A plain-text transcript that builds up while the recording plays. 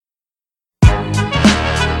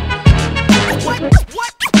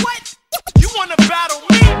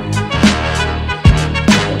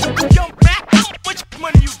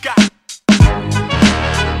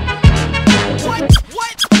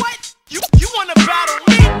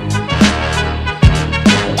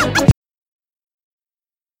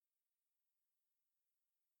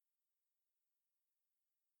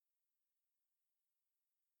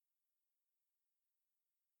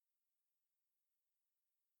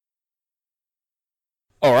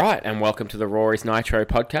All right, and welcome to the Raw is Nitro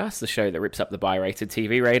podcast, the show that rips up the buy-rated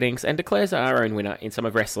TV ratings and declares our own winner in some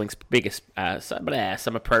of wrestling's biggest, some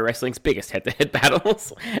of pro wrestling's biggest head-to-head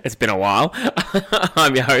battles. It's been a while.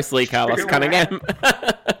 I'm your host, Lee Carlos Cunningham,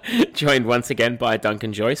 joined once again by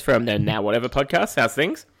Duncan Joyce from the Now Whatever podcast. How's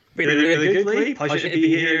things? Really good, Lee. Pleasure to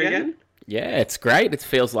be here again. Yeah, it's great. It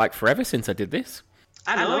feels like forever since I did this.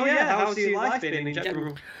 I know, yeah. How's your life been in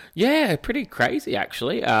general? Yeah, pretty crazy,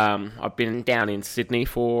 actually. I've been down in Sydney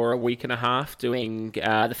for a week and a half doing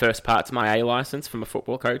the first part to my A licence for my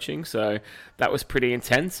football coaching, so that was pretty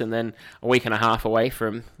intense. And then a week and a half away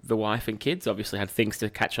from the wife and kids. Obviously had things to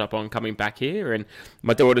catch up on coming back here. And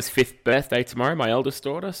my daughter's 5th birthday tomorrow, my eldest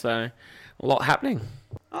daughter, so a lot happening.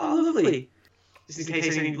 Oh, lovely. Just in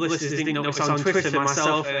case any listeners didn't know, it's on Twitter,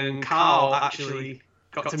 myself and Carl actually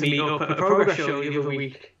got to meet up at a progress show the other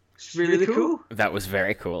week. It's really cool. That was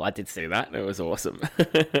very cool. I did see that. It was awesome.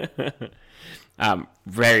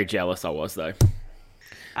 Very jealous I was, though.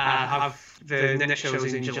 The next show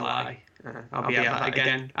is in July. I'll be at that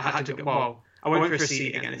again. I had to go. Well, I went for a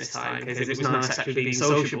seat again this time because it was nice actually being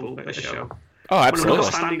sociable at the show. Oh,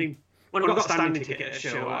 absolutely. When I got a standing ticket at a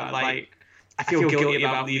show, I feel guilty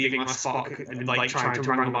about leaving my spot and trying to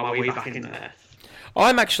wrangle my way back in there.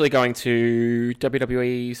 I'm actually going to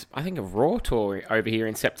WWE's, I think, a Raw tour over here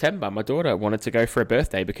in September. My daughter wanted to go for her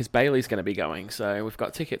birthday because Bayley's going to be going, so we've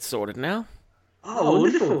got tickets sorted now. Oh,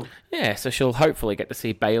 wonderful. Yeah, so she'll hopefully get to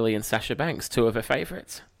see Bayley and Sasha Banks, two of her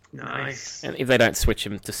favourites. Nice. And if they don't switch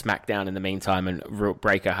them to SmackDown in the meantime and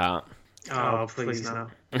break her heart. Oh, please no.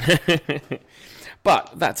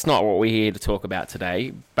 But that's not what we're here to talk about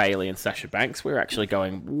today, Bayley and Sasha Banks. We're actually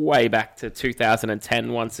going way back to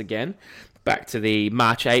 2010 once again. Back to the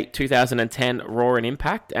March 8, 2010 Raw and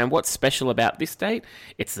Impact. And what's special about this date?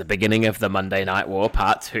 It's the beginning of the Monday Night War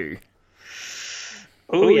Part 2.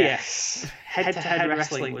 Oh, yes. Head-to-head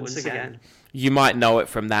wrestling once again. You might know it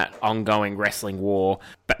from that ongoing wrestling war,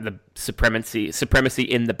 but the supremacy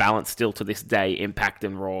in the balance still to this day, Impact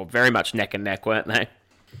and Raw. Very much neck and neck, weren't they?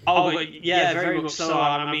 Oh, yeah, very much so.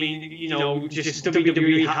 I mean, just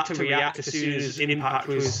WWE had to react as soon as Impact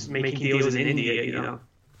was making deals in India, you know.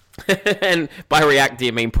 And by react, do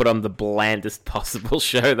you mean put on the blandest possible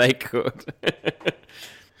show they could?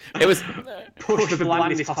 It was push the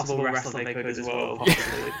blandest possible wrestler they could as well,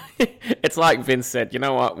 possibly. It's like Vince said, you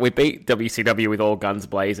know what? We beat WCW with all guns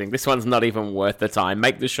blazing. This one's not even worth the time.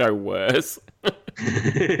 Make the show worse.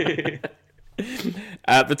 The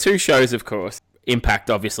two shows, of course. Impact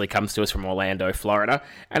obviously comes to us from Orlando, Florida,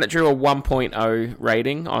 and it drew a 1.0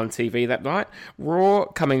 rating on TV that night. Raw,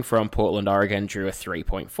 coming from Portland, Oregon, drew a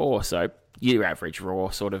 3.4, so your average Raw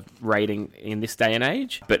sort of rating in this day and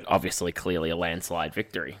age, but obviously clearly a landslide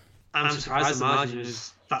victory. I'm surprised the margin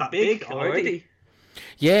was that big already.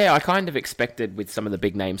 Yeah, I kind of expected with some of the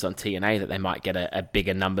big names on TNA that they might get a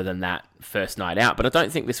bigger number than that first night out, but I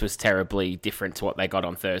don't think this was terribly different to what they got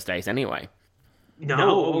on Thursdays anyway.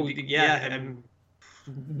 No, yeah,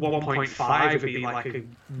 1.5 would be like a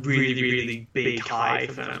really, really big high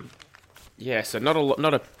for them. Yeah, so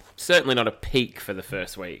certainly not a peak for the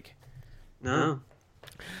first week. No.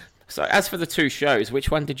 So as for the two shows, which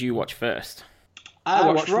one did you watch first?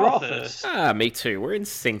 I watched Raw first. Me too. We're in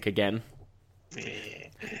sync again. Yeah.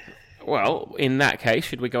 Well, in that case,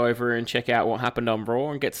 should we go over and check out what happened on Raw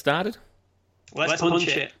and get started? Let's punch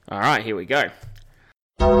it. All right, here we go.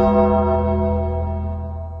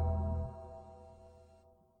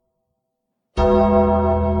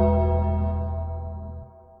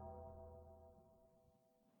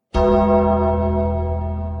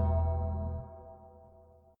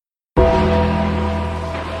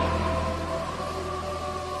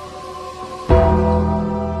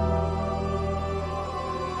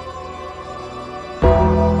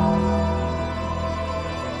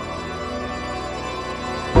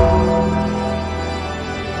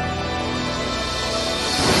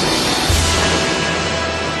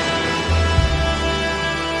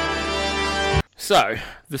 So,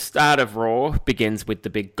 the start of Raw begins with the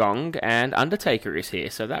big gong, and Undertaker is here.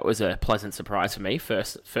 So that was a pleasant surprise for me.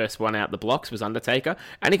 First one out the blocks was Undertaker,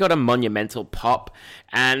 and he got a monumental pop.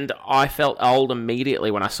 And I felt old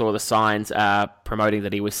immediately when I saw the signs promoting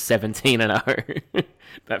that he was 17-0.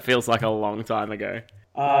 That feels like a long time ago.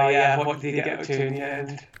 Oh, yeah. What did he get to in the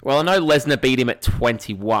end? Well, I know Lesnar beat him at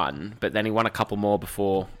 21, but then he won a couple more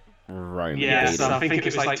before Roman beat him. I think it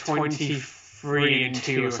was like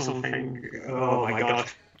 23-2 or something. Oh my god.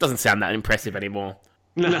 Doesn't sound that impressive anymore.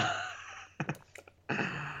 No.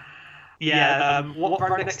 What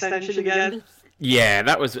brand extension again? Yeah,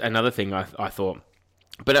 that was another thing I thought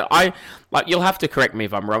But you'll have to correct me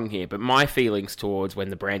if I'm wrong here, but my feelings towards when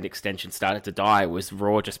the brand extension started to die was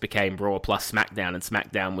Raw just became Raw plus SmackDown, and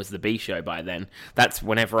SmackDown was the B show by then. That's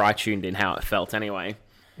whenever I tuned in how it felt anyway.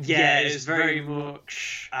 Yeah, it's very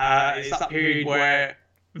much... it's that period where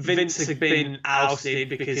Vince had been ousted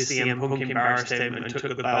because CM Punk embarrassed him and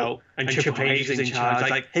took the belt, and Triple H was in charge,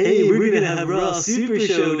 like, hey, we're going to have Raw Super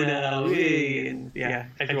Show now, hey! And yeah,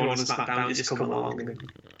 everyone on SmackDown just come along.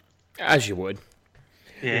 As you would.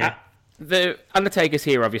 Yeah. The Undertaker's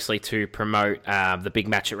here, obviously, to promote the big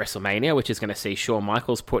match at WrestleMania, which is going to see Shawn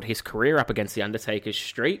Michaels put his career up against the Undertaker's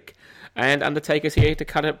streak. And Undertaker's here to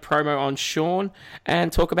cut a promo on Shawn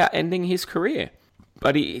and talk about ending his career.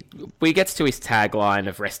 But he gets to his tagline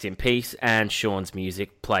of rest in peace, and Shawn's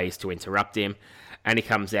music plays to interrupt him. And he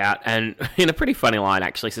comes out, and in a pretty funny line,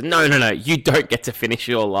 actually says, no, you don't get to finish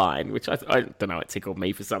your line, which I don't know, it tickled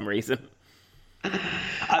me for some reason.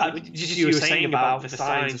 You were saying about the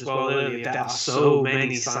signs as well earlier. There are so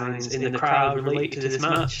many signs in the crowd related to this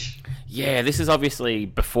match. Yeah, this is obviously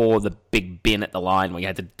before the big bin at the line where you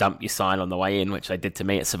had to dump your sign on the way in, which they did to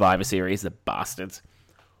me at Survivor Series, the bastards.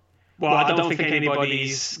 Well, I don't think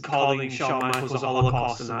anybody's calling Shawn Michaels a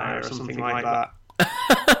Holocaust denier or something like that.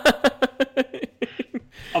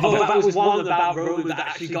 Although that was one about Roman that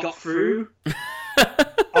actually got through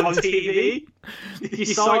on TV. You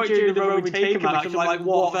saw it during the Roman Taker match. I'm like,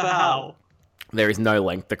 what the hell? There is no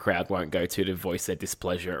length the crowd won't go to voice their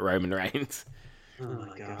displeasure at Roman Reigns. Oh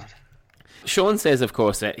my god. Shawn says, of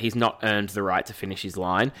course, that he's not earned the right to finish his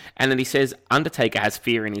line, and then he says Undertaker has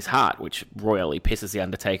fear in his heart, which royally pisses the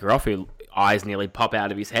Undertaker off, whose eyes nearly pop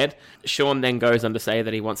out of his head. Shawn then goes on to say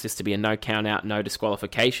that he wants this to be a no count-out, no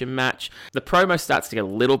disqualification match. The promo starts to get a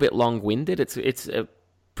little bit long-winded. It's a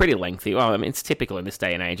pretty lengthy. Well, I mean, it's typical in this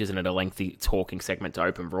day and age, isn't it? A lengthy talking segment to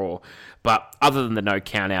open Raw. But other than the no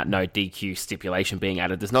count-out, no DQ stipulation being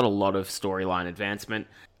added, there's not a lot of storyline advancement.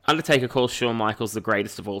 Undertaker calls Shawn Michaels the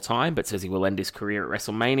greatest of all time, but says he will end his career at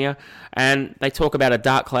WrestleMania. And they talk about a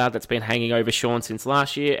dark cloud that's been hanging over Shawn since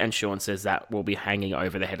last year, and Shawn says that will be hanging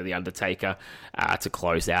over the head of the Undertaker to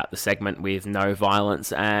close out the segment with no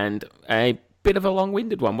violence and a bit of a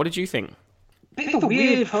long-winded one. What did you think? Bit of a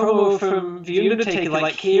weird promo from the Undertaker,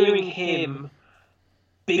 like hearing him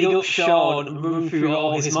big up Shawn and run through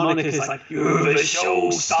all his monikers, like, you're the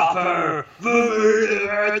showstopper,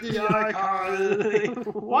 the icon.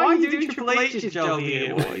 Why are you doing Triple H's job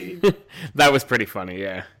here? That was pretty funny,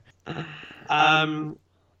 yeah.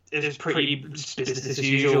 It was pretty business as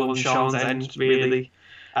usual on Shawn's end, really.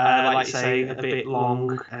 Like you say, a bit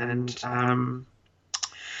long, and...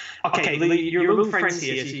 Okay, Lee, you're among friends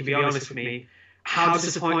here, so you can be honest with me. How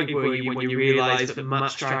disappointed were you when you realised that Matt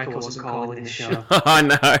Striker wasn't calling this show? I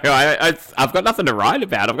know. I've got nothing to write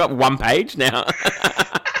about. I've got one page now.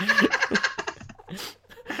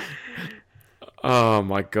 Oh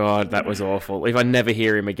my god, that was awful. If I never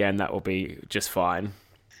hear him again, that will be just fine.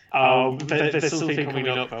 Oh, there's something coming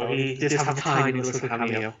up, though. He just have a tiny little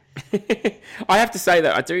cameo. I have to say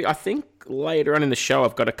that I think later on in the show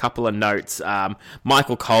I've got a couple of notes.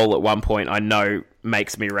 Michael Cole at one point I know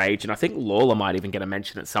makes me rage, and I think Lawler might even get a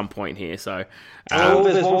mention at some point here. So,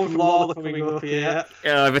 there's one from Lawler coming up here.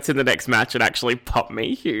 If it's in the next match, it actually popped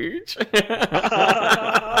me huge.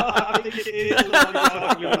 I think it is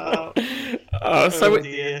what you're talking about.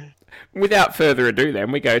 Dear. Without further ado,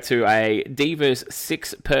 then, we go to a Divas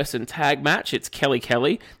 6-person tag match. It's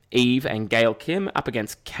Kelly, Eve, and Gail Kim up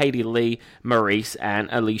against Katie Lee, Maurice, and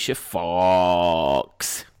Alicia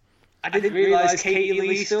Fox. I didn't realise Katie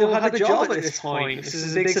Lee still had a job at this point. This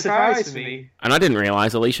is a big surprise to me. And I didn't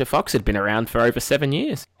realise Alicia Fox had been around for over 7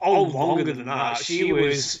 years. Oh, longer than that. She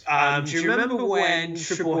was... do you remember when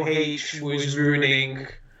Triple H was ruining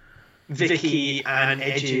Vicky and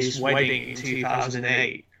Edge's wedding in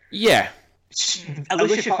 2008? Yeah.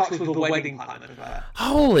 Alicia Fox was the wedding planner for that.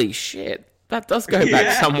 Holy shit. That does go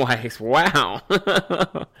back some ways. Wow.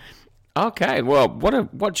 Okay, well,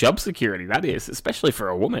 what job security that is, especially for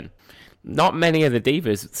a woman. Not many of the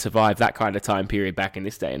divas survive that kind of time period back in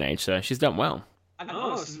this day and age, so she's done well. I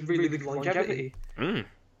know, it's really good longevity.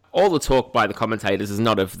 All the talk by the commentators is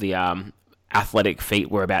not of the athletic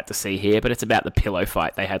feat we're about to see here, but it's about the pillow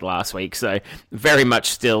fight they had last week, so very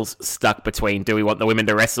much still stuck between do we want the women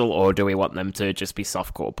to wrestle or do we want them to just be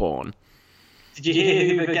softcore porn. Did you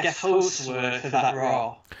hear who the guest hosts were for that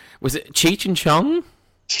Raw? Was it Cheech and Chong?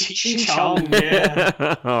 Cheech and Chong,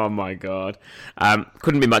 yeah. Oh my god.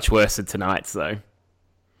 Couldn't be much worse than tonight's, though.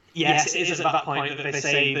 Yes, it is at that point that they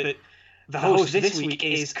say that the host this week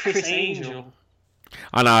is Chris Angel.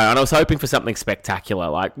 I know, and I was hoping for something spectacular,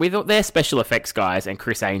 like with their special effects guys and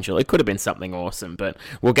Chris Angel. It could have been something awesome, but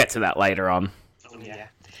we'll get to that later on. Oh, yeah.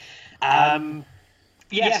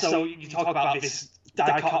 So you talk about this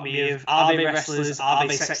dichotomy of are they wrestlers, are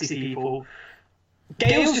they sexy people?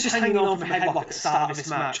 Gail's just hanging on from a headlock at the start of this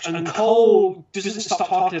match, and Cole doesn't stop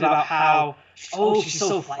talking about how, she's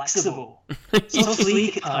so flexible, so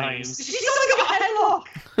sleek at times. She's only got a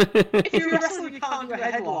headlock! If you're a wrestler and you can't do a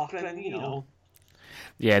headlock, then,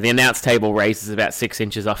 Yeah, the announce table raises about 6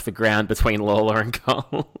 inches off the ground between Lawler and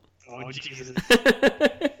Cole. Oh, Jesus.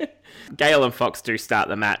 Gail and Fox do start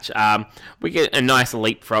the match. We get a nice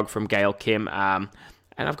leapfrog from Gail Kim,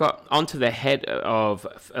 and I've got onto the head of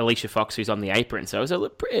Alicia Fox, who's on the apron. So it was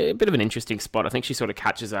a bit of an interesting spot. I think she sort of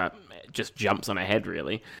catches her, just jumps on her head,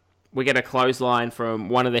 really. We get a clothesline from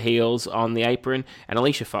one of the heels on the apron, and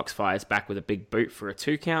Alicia Fox fires back with a big boot for a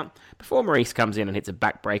 2 count, before Maurice comes in and hits a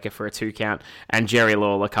backbreaker for a 2 count, and Jerry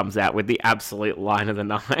Lawler comes out with the absolute line of the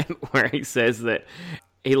night, where he says that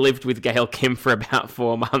he lived with Gail Kim for about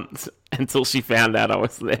 4 months until she found out I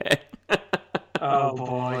was there. Oh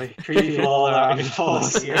boy, creepy Lawler out in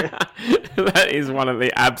force here. That is one of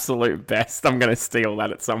the absolute best. I'm going to steal that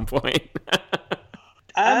at some point.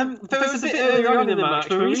 There was a bit earlier on in the match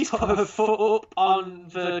where Maurice put her foot up on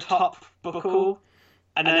the top buckle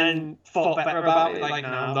and then thought better about it. Like, no,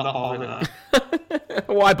 I'm not bothering that.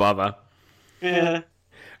 Why bother? Yeah.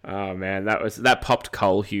 Oh man, that popped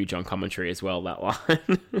Cole huge on commentary as well, that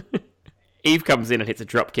line. Eve comes in and hits a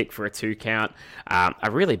drop kick for a 2 count, a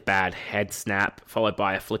really bad head snap, followed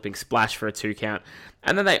by a flipping splash for a 2 count,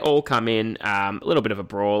 and then they all come in, a little bit of a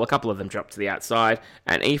brawl, a couple of them drop to the outside,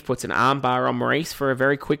 and Eve puts an armbar on Maurice for a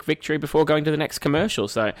very quick victory before going to the next commercial,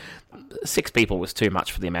 so 6 people was too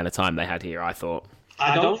much for the amount of time they had here, I thought.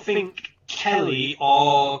 I don't think Kelly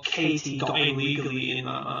or Katie got in legally in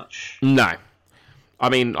that match. No. I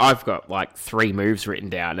mean, I've got like 3 moves written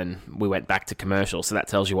down, and we went back to commercial, so that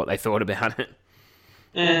tells you what they thought about it.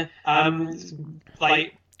 Yeah,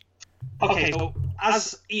 okay, so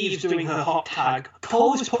as Eve's doing her hot tag,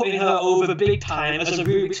 Cole is putting her over big time as a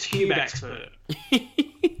Rubik's Cube expert. What's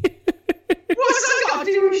that got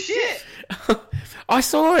to do with shit? I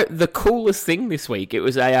saw the coolest thing this week. It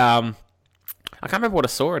was a, I can't remember what I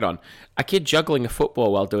saw it on. A kid juggling a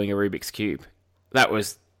football while doing a Rubik's Cube. That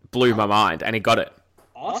blew my mind, and he got it.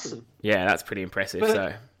 Awesome. Yeah, that's pretty impressive.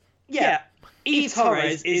 But, yeah, Eve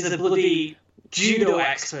Torres is a bloody judo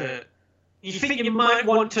expert. You think you might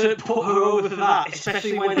want to put her over for that,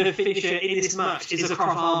 especially when the finisher in this match is a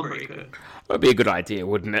cross arm breaker. That'd be a good idea,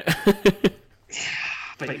 wouldn't it?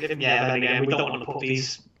 But then again, we don't want to put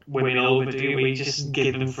these women over, do we? Just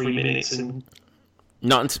give them 3 minutes and...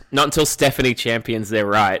 Not until Stephanie champions their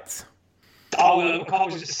rights. Oh, of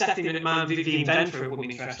course, Stephanie McMahon did the inventor of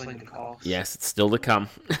women's wrestling, of course. Yes, it's still to come.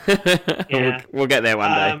 Yeah. We'll get there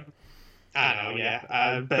one day. I know,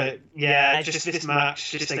 yeah. But, yeah, just this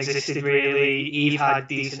match just existed, really. Eve had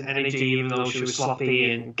decent energy, even though she was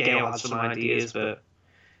sloppy, and Gail had some ideas, but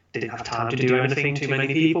didn't have time to do anything to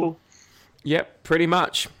many people. Yep, pretty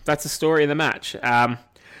much. That's the story of the match.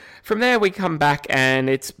 From there, we come back, and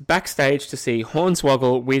it's backstage to see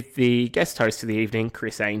Hornswoggle with the guest host of the evening,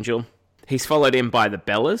 Chris Angel. He's followed in by the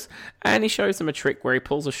Bellas, and he shows them a trick where he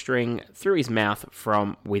pulls a string through his mouth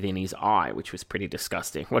from within his eye, which was pretty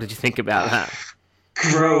disgusting. What did you think about that?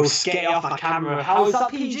 Gross. Get it off my camera. How is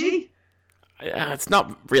that PG? It's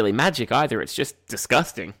not really magic either. It's just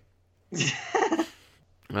disgusting.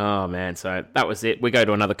 Oh, man. So that was it. We go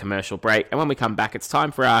to another commercial break, and when we come back, it's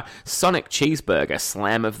time for our Sonic Cheeseburger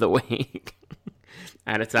Slam of the Week.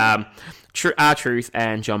 And it's R-Truth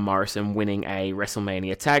and John Morrison winning a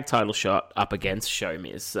WrestleMania tag title shot up against Show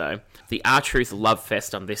Miz. So the R-Truth love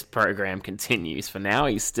fest on this program continues. For now,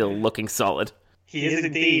 he's still looking solid. He is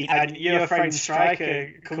indeed. And your friend Striker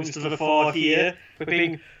comes to the fore here with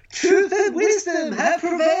being, truth and wisdom have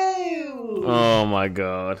prevailed. Oh, my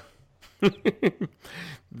God.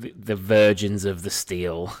 The virgins of the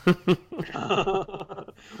steel.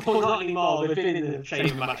 Well, not anymore. They've been in the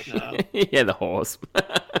same match now. Yeah, the horse.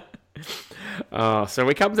 So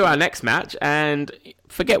we come to our next match, and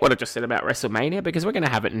forget what I just said about WrestleMania, because we're going to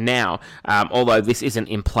have it now. Although this isn't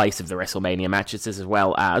in place of the WrestleMania matches, as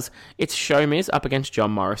well as it's Show Miz up against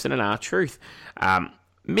John Morrison and R-Truth.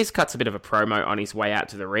 Miz cuts a bit of a promo on his way out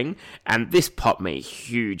to the ring, and this popped me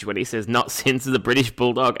huge when he says, not since the British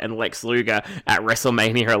Bulldog and Lex Luger at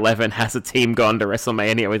WrestleMania 11 has a team gone to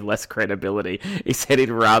WrestleMania with less credibility. He said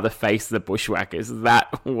he'd rather face the Bushwhackers.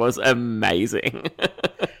 That was amazing.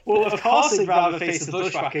 Well, of course they'd rather face the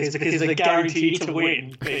Bushwhackers because they're guaranteed to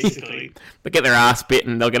win, basically. They'll get their ass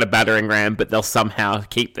bitten, they'll get a battering ram, but they'll somehow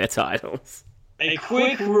keep their titles. A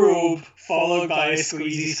quick rube followed by a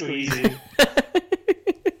squeezy.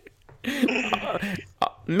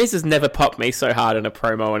 Miz has never popped me so hard in a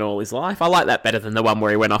promo in all his life. I like that better than the one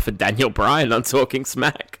where he went off at Daniel Bryan on Talking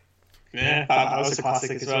Smack. Yeah, that was a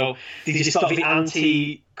classic as well. Did you stop the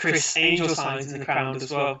anti-Chris Angel signs in the crowd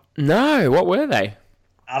as well? No, what were they?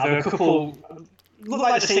 There were a couple, looked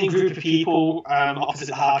like the same group of people opposite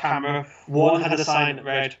the hard camera. One had a sign that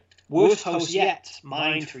read, "Worst host yet,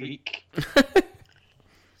 Mind Freak."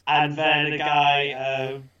 And then a guy,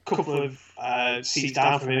 a couple of seats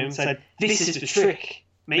down from him, said, "This is the trick.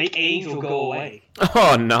 Make Angel go away."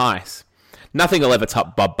 Oh, nice. Nothing will ever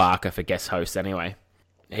top Bob Barker for guest host anyway.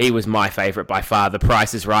 He was my favourite by far. The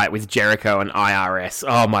Price is Right with Jericho and IRS.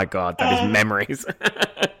 Oh my god, that is memories.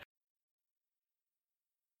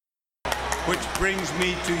 Which brings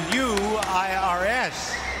me to you,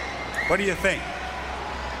 IRS. What do you think?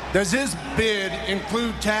 Does this bid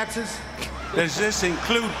include taxes? Does this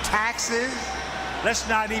include taxes? Let's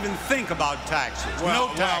not even think about taxes. No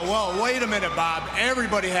taxes. Well, wait a minute, Bob.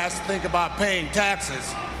 Everybody has to think about paying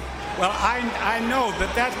taxes. Well, I know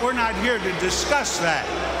that we're not here to discuss that.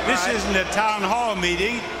 This isn't a town hall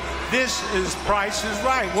meeting. This is Price is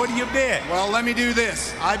Right. What do you bid? Well, let me do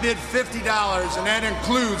this. I bid $50, and that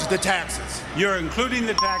includes the taxes. You're including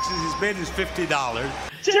the taxes. His bid is $50.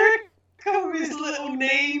 Jericho with his little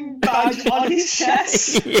name badge on his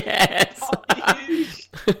chest. Yes.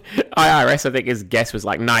 IRS, I think his guess was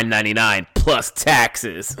like $9.99 plus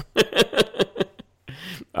taxes.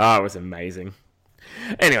 Oh, it was amazing.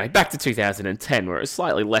 Anyway, back to 2010, where it was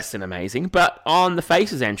slightly less than amazing, but on the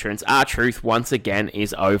Faces entrance, R-Truth once again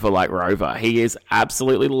is over like Rover. He is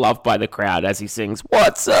absolutely loved by the crowd as he sings,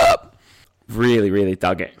 "What's up?" Really, really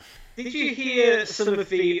dug it. Did you hear some of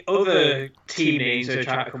the other team names they were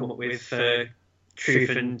trying to come up with for Truth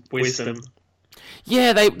and Wisdom?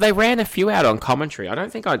 Yeah, they ran a few out on commentary. I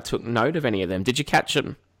don't think I took note of any of them. Did you catch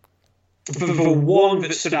them? The one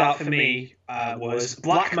that stood out for me was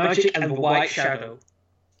Black Magic and the White Shadow.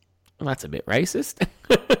 Well, that's a bit racist.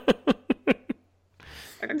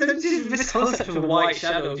 This concept of a White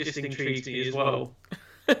Shadow just intrigues me as well.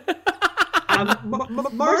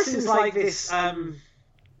 Morrison's like this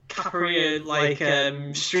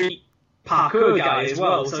capoeira, street parkour guy as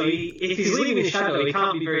well. So if he's leaving his shadow, he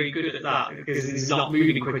can't be very good at that because he's not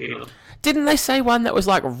moving quick enough. Didn't they say one that was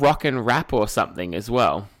like rock and rap or something as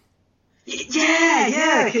well?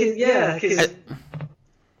 Yeah, because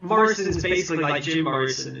Morrison's basically like Jim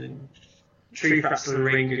Morrison and Truth Raps to the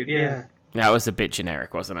Ring. Yeah. That was a bit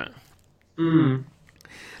generic, wasn't it? Mm.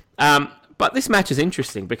 But this match is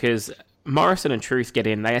interesting because Morrison and Truth get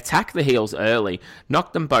in, they attack the heels early,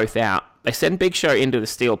 knock them both out. They send Big Show into the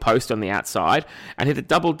steel post on the outside and hit a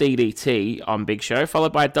double DDT on Big Show,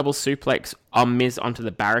 followed by a double suplex on Miz onto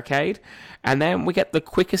the barricade. And then we get the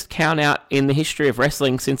quickest count out in the history of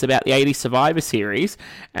wrestling since about the 80s Survivor Series.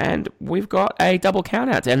 And we've got a double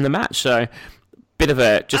count out to end the match. So, bit of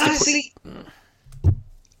a...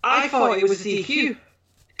 I thought it was DQ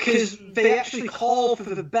because they actually called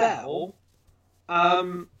for the bell.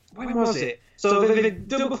 When was it? So they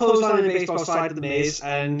double clothesline on the baseball side of the Miz,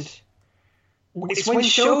 and it's when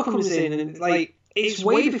Show comes in, and like it's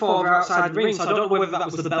way before they're outside the ring. So I don't know whether that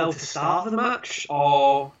was the bell to start the match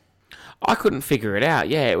or. I couldn't figure it out.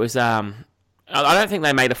 Yeah, it was. I don't think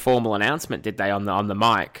they made a formal announcement, did they, on the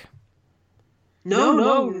mic?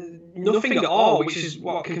 No, nothing at all, which is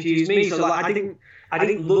what confused me. So like, I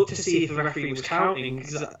didn't look to see if the referee was counting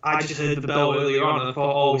because I just heard the bell earlier on and I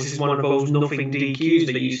thought, oh, this is one of those nothing DQs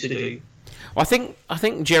they used to do. Well, I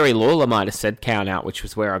think Jerry Lawler might have said count out, which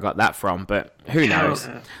was where I got that from, but who knows?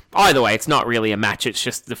 Either way, it's not really a match. It's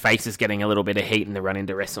just the Faces getting a little bit of heat in the run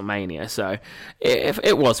into WrestleMania. So if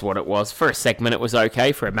it was what it was. For a segment, it was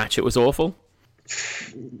okay. For a match, it was awful.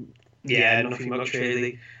 Yeah, nothing much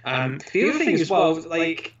really. The other thing as well,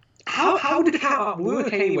 like, how did the count out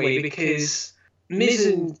work anyway? Because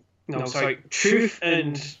Truth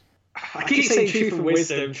and... I keep saying Truth and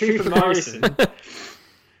Wisdom, Truth and Morrison...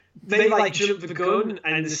 They like jumped the gun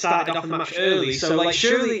and started off the match early. So like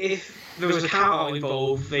surely if there was a count out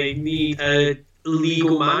involved, they need a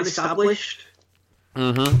legal man established.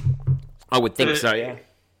 Mm-hmm. I would think so, yeah.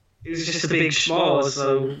 It was just a big schmoz,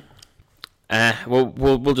 so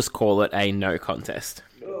we'll just call it a no contest.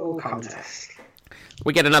 No contest.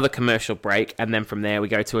 We get another commercial break, and then from there we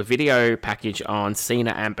go to a video package on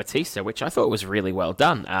Cena and Batista, which I thought was really well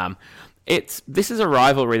done. This is a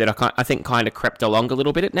rivalry that I think kind of crept along a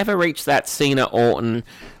little bit. It never reached that Cena-Orton,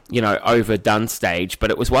 overdone stage, but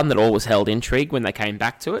it was one that always held intrigue when they came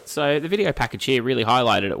back to it. So the video package here really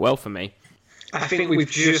highlighted it well for me. I think we've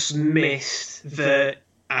just missed the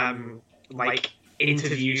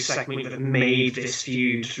interview segment that made this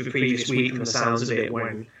feud the previous week from the sounds of it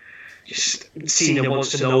when just Cena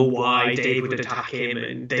wants to know why Dave would attack him,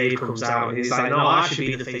 and Dave comes out and he's like, no, I should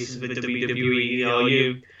be the face of the WWE, you know,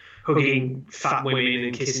 you hugging fat women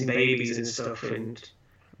and kissing babies and stuff. And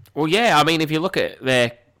well, yeah, I mean, if you look at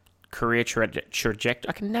their career trajectory,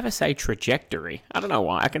 I can never say trajectory. I don't know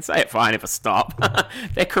why. I can say it fine if I stop.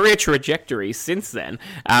 Their career trajectory since then,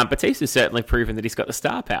 Batista's certainly proven that he's got the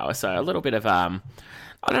star power. So a little bit of I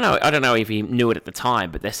don't know if he knew it at the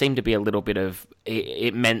time, but there seemed to be a little bit of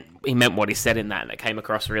he meant what he said in that, and it came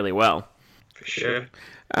across really well. For sure.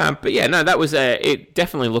 But yeah, no, that was it.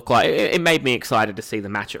 Definitely looked like it made me excited to see the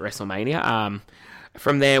match at WrestleMania.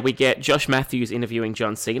 From there, we get Josh Matthews interviewing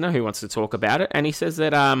John Cena, who wants to talk about it, and he says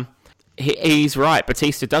that he's right.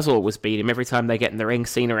 Batista does always beat him every time they get in the ring.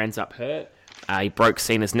 Cena ends up hurt. He broke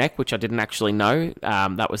Cena's neck, which I didn't actually know.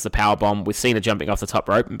 That was the powerbomb with Cena jumping off the top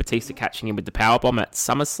rope and Batista catching him with the powerbomb at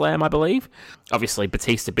SummerSlam, I believe. Obviously,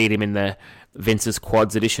 Batista beat him in the Vince's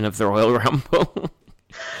Quads edition of the Royal Rumble.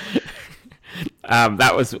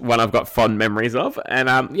 That was one I've got fond memories of.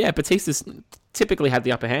 And yeah, Batista's typically had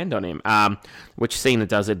the upper hand on him, which Cena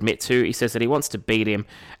does admit to. He says that he wants to beat him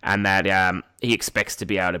and that he expects to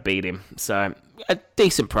be able to beat him. So, a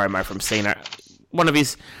decent promo from Cena. One of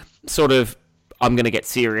his sort of I'm going to get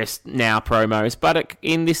serious now promos, but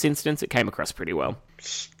in this instance, it came across pretty well.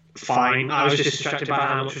 Fine. I was just distracted by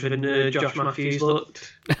how much of a nerd Josh Matthews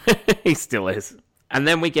looked. He still is. And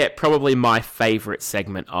then we get probably my favourite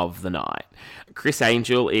segment of the night. Chris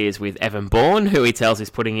Angel is with Evan Bourne, who he tells is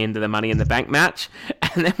putting into the Money in the Bank match.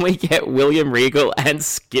 And then we get William Regal and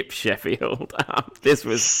Skip Sheffield. This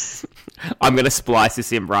was... I'm going to splice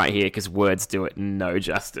this in right here because words do it no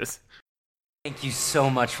justice. Thank you so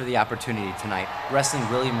much for the opportunity tonight. Wrestling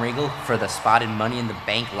William Regal for the spotted Money in the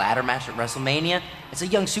Bank ladder match at WrestleMania. It's a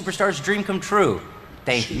young superstar's dream come true.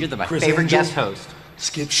 Thank you. You're my favorite guest host.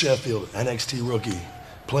 Skip Sheffield, NXT rookie.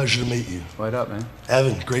 Pleasure to meet you. Right up, man.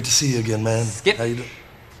 Evan, great to see you again, man. Skip. How you doing?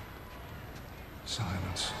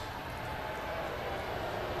 Silence.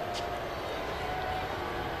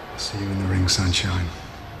 I'll see you in the ring, sunshine.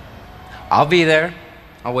 I'll be there.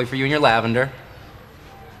 I'll wait for you in your lavender.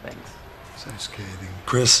 Thanks. So scathing.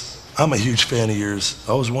 Chris, I'm a huge fan of yours.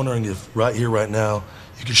 I was wondering if right here, right now,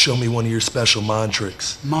 you could show me one of your special mind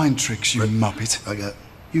tricks. Mind tricks, you muppet. I got...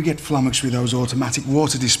 You get flummoxed with those automatic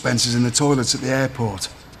water dispensers in the toilets at the airport.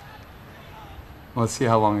 Well, let's see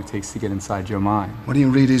how long it takes to get inside your mind. When you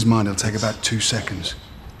read his mind, it'll take about 2 seconds.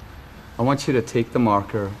 I want you to take the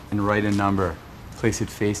marker and write a number. Place it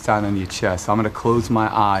face down on your chest. I'm going to close my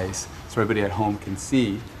eyes so everybody at home can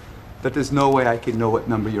see that there's no way I can know what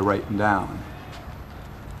number you're writing down.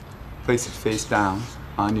 Place it face down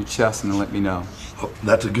on your chest and then let me know. Oh,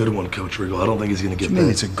 that's a good one, Coach Regal. I don't think he's going to get that. What do you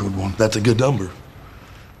mean it's a good one? That's a good number.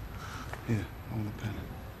 Here, hold the pen.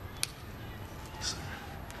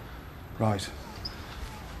 Right.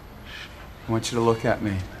 I want you to look at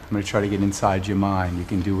me. I'm going to try to get inside your mind. You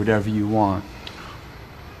can do whatever you want.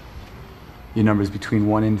 Your number's between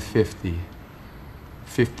 1 and 50.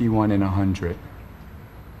 51 and 100.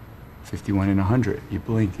 51 and 100. You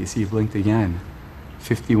blink. You see, you blinked again.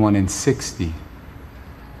 51 and 60.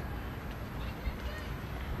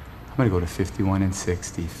 I'm going to go to 51 and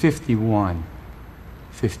 60. 51.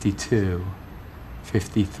 52.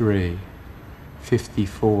 53.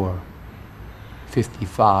 54.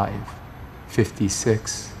 55.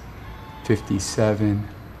 56. 57.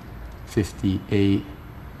 58.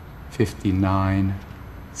 59.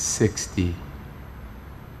 60.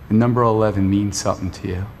 The number 11 means something to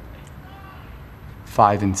you.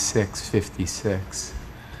 5 and 6, 56.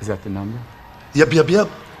 Is that the number? Yep.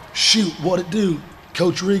 Shoot, what it do?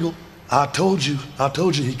 Coach Regal, I told you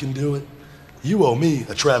he can do it. You owe me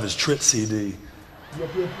a Travis Tritt CD. Yep.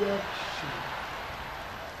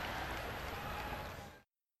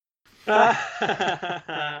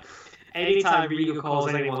 Anytime Regal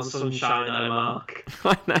calls anyone sunshine, I mark.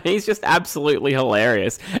 I know, he's just absolutely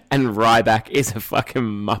hilarious. And Ryback is a fucking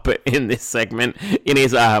muppet in this segment in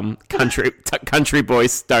his country boy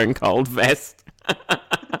Stone Cold vest.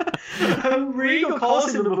 Regal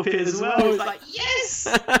calls him a muppet as well. He's like,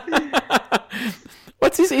 yes!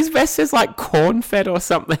 What's his vest says like corn-fed or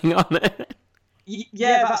something on it.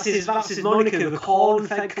 Yeah, that's his moniker, the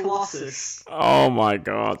corn-fed Colossus. Oh my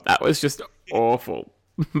god, that was just awful.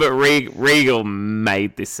 But Regal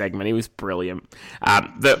made this segment. He was brilliant.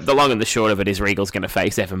 The long and the short of it is Regal's going to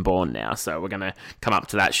face Evan Bourne now, so we're going to come up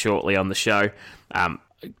to that shortly on the show.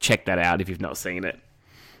 Check that out if you've not seen it.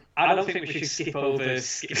 I don't think we should skip over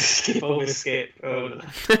Skip.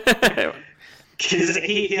 Because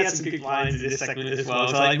he has some good lines in this segment as well.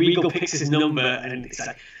 So like Regal picks his number and it's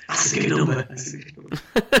like, that's a good number.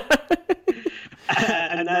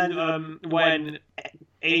 And then when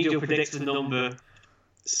Angel predicts the number,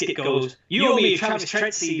 Skip goes, "You owe me a Travis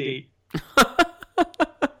Trent CD."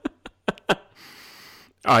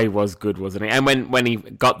 Oh, he was good, wasn't he? And when he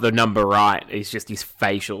got the number right, his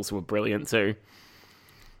facials were brilliant too.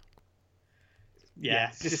 Yeah,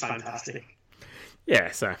 it's just fantastic.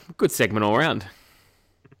 Yeah, so good segment all around.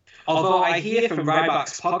 Although I hear from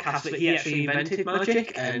Ryback's podcast that he actually invented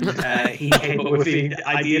magic, and he came up with the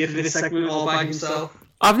idea for this segment all by himself.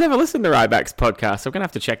 I've never listened to Ryback's podcast, so I'm going to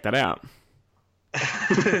have to check that out.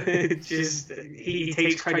 He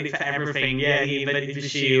takes credit for everything. Yeah, he invented the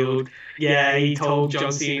Shield. Yeah, he told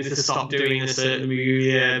John Cena to stop doing a certain move.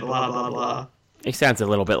 Yeah, blah, blah, blah. He sounds a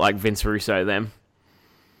little bit like Vince Russo then.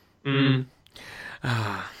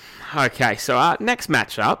 Okay, so our next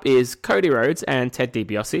matchup is Cody Rhodes and Ted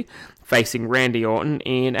DiBiase facing Randy Orton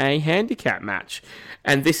in a handicap match.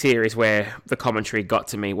 And this here is where the commentary got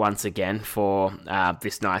to me once again for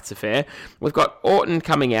this night's affair. We've got Orton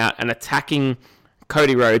coming out and attacking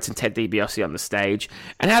Cody Rhodes and Ted DiBiase on the stage.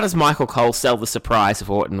 And how does Michael Cole sell the surprise of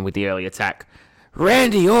Orton with the early attack?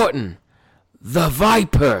 Randy Orton, the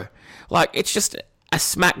Viper. Like, it's just a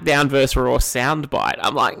SmackDown vs. Raw soundbite.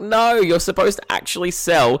 I'm like, no, you're supposed to actually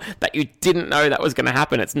sell that you didn't know that was going to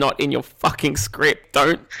happen. It's not in your fucking script.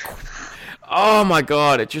 Don't. Oh my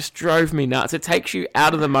god, it just drove me nuts. It takes you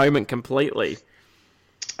out of the moment completely.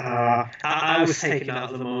 I was taken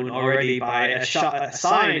out of the moment already by a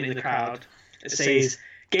sign in the crowd. It says,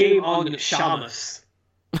 "Game on, Shamus."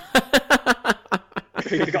 I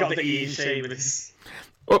forgot the E in Sheamus.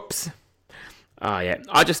 Oops. Oh, yeah.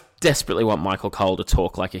 I just desperately want Michael Cole to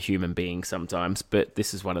talk like a human being sometimes, but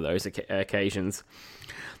this is one of those occasions.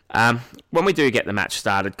 When we do get the match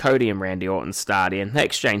started, Cody and Randy Orton start in. They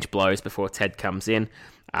exchange blows before Ted comes in,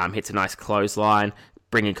 hits a nice clothesline,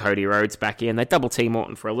 bringing Cody Rhodes back in. They double-team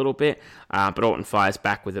Orton for a little bit, but Orton fires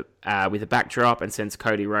back with a backdrop and sends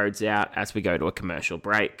Cody Rhodes out as we go to a commercial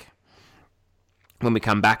break. When we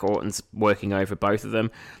come back, Orton's working over both of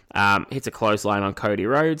them, hits a clothesline on Cody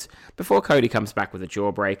Rhodes, before Cody comes back with a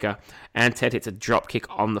jawbreaker, and Ted hits a dropkick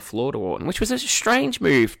on the floor to Orton, which was a strange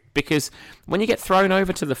move, because when you get thrown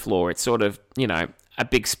over to the floor, it's sort of, a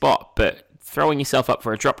big spot, but throwing yourself up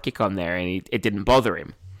for a dropkick on there, and it didn't bother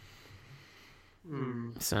him.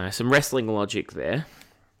 So, some wrestling logic there.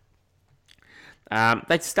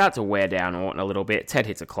 They start to wear down Orton a little bit. Ted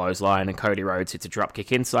hits a clothesline and Cody Rhodes hits a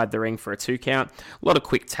dropkick inside the ring for a 2 count. A lot of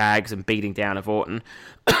quick tags and beating down of Orton.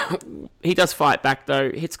 He does fight back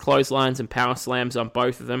though, hits clotheslines and power slams on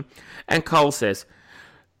both of them. And Cole says,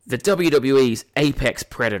 "The WWE's Apex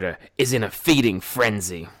Predator is in a feeding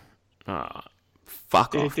frenzy." Oh,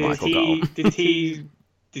 fuck off, Michael Cole. Did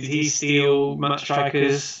he steal Matt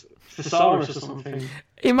Striker's thesaurus or something?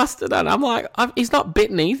 He must have done. I'm like, he's not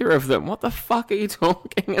bitten either of them. What the fuck are you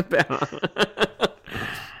talking about?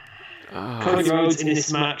 Cody Rhodes in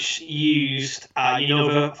this match used,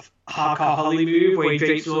 the Hardcore Holly move where he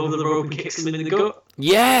drapes over the rope and kicks him in the gut.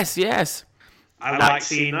 Yes. I like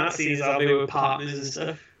seeing that, seeing as how they were partners and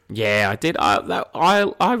stuff. Yeah, I did.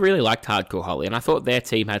 I really liked Hardcore Holly, and I thought their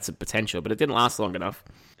team had some potential, but it didn't last long enough.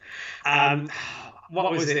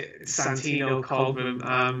 What was it? Santino called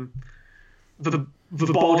them the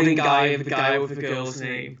balding guy, the guy with the girl's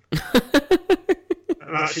name.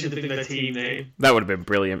 That should have been their team name. That would have been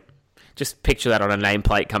brilliant. Just picture that on a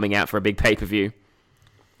nameplate coming out for a big pay-per-view.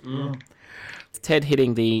 Ted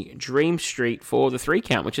hitting the Dream Street for the 3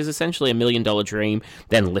 count, which is essentially $1 million dream,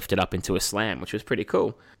 then lifted up into a slam, which was pretty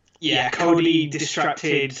cool. Yeah, Cody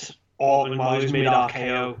distracted Orton while he was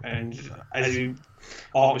mid-RKO, and as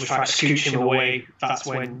Orton was trying to scooch him away, that's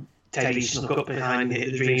when Teddy snuck up behind and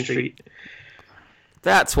hit the Dream Street.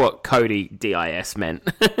 That's what Cody DIS meant.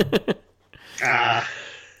 I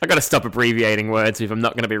got to stop abbreviating words if I'm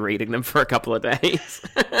not going to be reading them for a couple of days.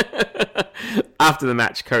 After the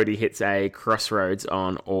match, Cody hits a crossroads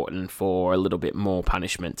on Orton for a little bit more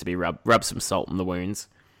punishment to be rub some salt in the wounds.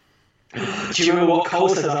 Do you remember what Cole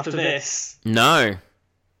says after this? No.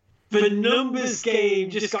 The numbers game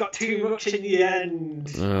just got too much in the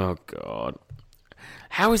end. Oh, God.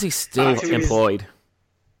 How is he still employed?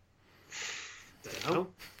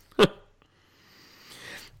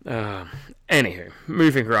 Anywho,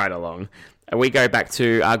 moving right along, we go back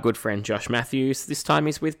to our good friend Josh Matthews. This time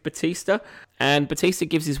he's with Batista, and Batista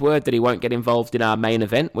gives his word that he won't get involved in our main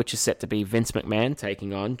event, which is set to be Vince McMahon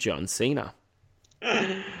taking on John Cena.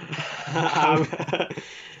 The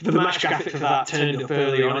match graphic for that turned up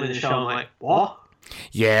earlier on in the show. I'm like, what?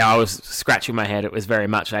 Yeah, I was scratching my head. It was very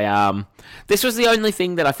much a... This was the only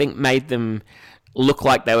thing that I think made them look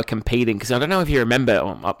like they were competing, because I don't know if you remember,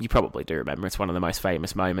 or you probably do remember, it's one of the most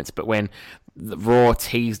famous moments, but when Raw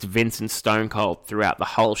teased Vince and Stone Cold throughout the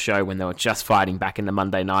whole show when they were just fighting back in the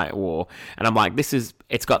Monday Night War, and I'm like,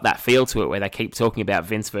 it's got that feel to it where they keep talking about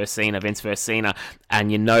Vince versus Cena,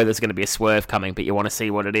 and you know there's going to be a swerve coming, but you want to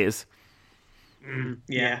see what it is.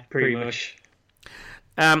 Yeah, pretty much.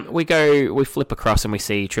 We flip across and we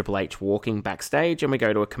see Triple H walking backstage, and we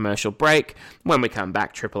go to a commercial break. When we come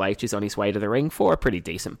back, Triple H is on his way to the ring for a pretty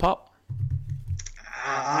decent pop.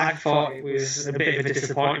 I thought it was a bit of a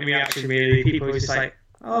disappointing reaction, really. People were just like,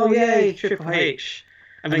 oh yay, Triple H.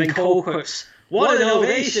 And then Cole quotes, what an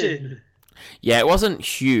ovation! Yeah, it wasn't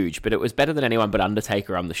huge, but it was better than anyone but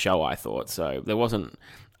Undertaker on the show, I thought. So there wasn't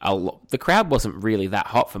a lot. The crowd wasn't really that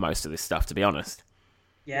hot for most of this stuff, to be honest.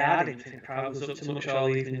 Yeah, I didn't think the crowd was up to much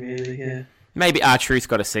all evening, really, yeah. Maybe R-Truth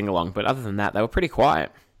got a sing-along, but other than that, they were pretty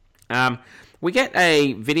quiet. We get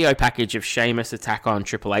a video package of Sheamus' attack on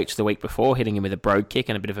Triple H the week before, hitting him with a brogue kick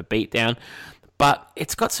and a bit of a beatdown, but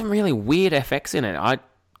it's got some really weird FX in it. I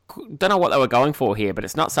don't know what they were going for here, but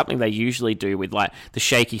it's not something they usually do with like the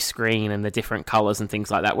shaky screen and the different colours and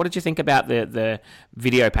things like that. What did you think about the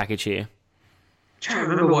video package here? I can't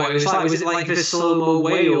remember what it was like. Was it like the slow-mo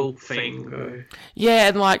whale thing? Or... Yeah,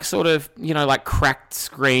 and like sort of, like cracked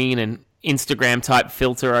screen and Instagram type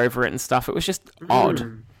filter over it and stuff. It was just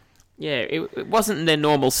odd. Yeah, it wasn't their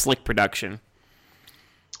normal slick production.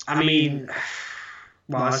 I mean,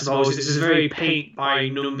 well, I suppose it's a very paint by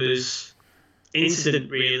numbers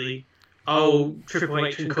incident, really. Oh, Triple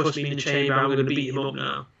H can cuss me in the chamber, I'm going to beat him up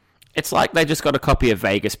now. It's like they just got a copy of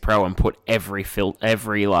Vegas Pro and put every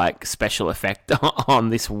like special effect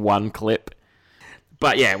on this one clip.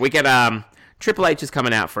 But yeah, we get Triple H is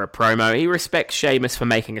coming out for a promo. He respects Sheamus for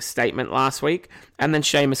making a statement last week, and then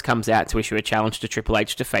Sheamus comes out to issue a challenge to Triple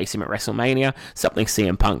H to face him at WrestleMania, something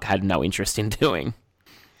CM Punk had no interest in doing.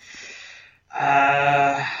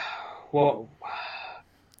 I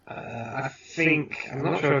think, I'm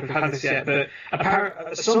not sure if we've had this yet, but apparently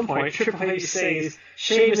at some point Triple H says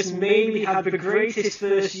Sheamus maybe had the greatest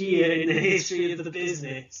first year in the history of the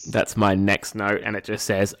business. That's my next note, and it just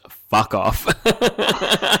says, fuck off.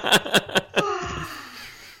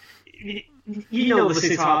 You know,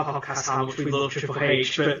 listening to our podcast, how much we love Triple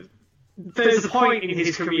H, but there's a point in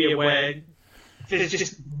his career where there's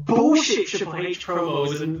just bullshit Triple H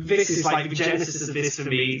promos, and this is like the genesis of this for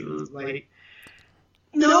me. Like,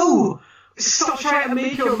 no! Stop trying to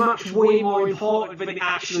make your match way more important than it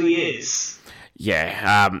actually is.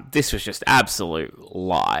 Yeah, this was just absolute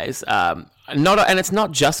lies. And it's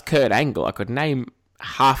not just Kurt Angle. I could name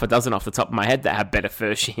half a dozen off the top of my head that have better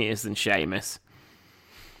first years than Sheamus.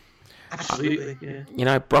 Absolutely,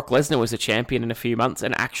 yeah. Brock Lesnar was a champion in a few months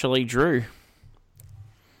and actually drew.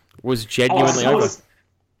 Was genuinely over.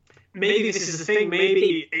 Maybe this is the thing.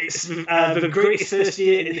 Maybe it's the greatest first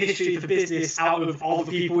year in the history of the business out of all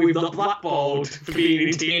the people we've not blackballed for being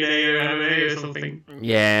in TNA or MMA or something.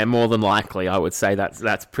 Yeah, more than likely, I would say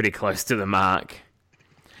that's pretty close to the mark.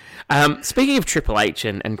 Speaking of Triple H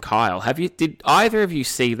and Kyle, did either of you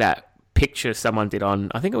see that picture someone did on,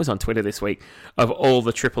 I think it was on Twitter this week, of all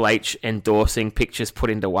the Triple H endorsing pictures put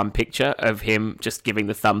into one picture of him just giving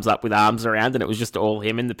the thumbs up with arms around, and it was just all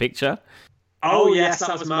him in the picture? Oh yes,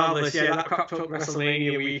 that was marvellous. Yeah, that cropped up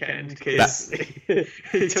WrestleMania weekend because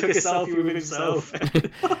he took a selfie with himself.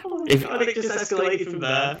 Oh my God, it just escalated from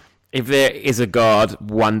there. If there is a God,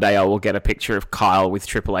 one day I will get a picture of Kyle with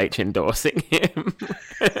Triple H endorsing him.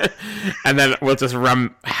 And then we'll just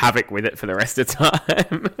run havoc with it for the rest of the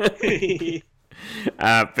time.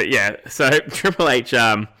 But yeah, so Triple H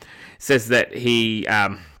says that he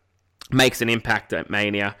makes an impact at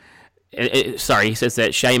Mania. He says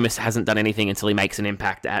that Sheamus hasn't done anything until he makes an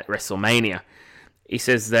impact at WrestleMania. He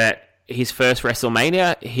says that his first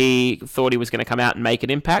WrestleMania, he thought he was going to come out and make an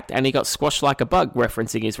impact, and he got squashed like a bug,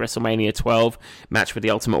 referencing his WrestleMania 12 match with the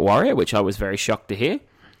Ultimate Warrior, which I was very shocked to hear.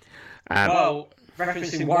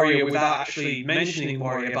 Referencing Warrior without actually mentioning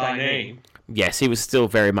Warrior by name. Yes, he was still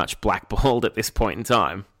very much blackballed at this point in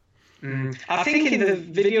time. I think in the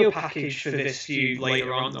video package for this feud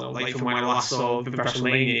later on, though, like from when I last saw the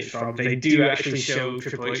WrestleMania from, they do actually show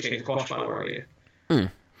Triple H getting squashed by Warrior.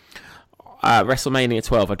 WrestleMania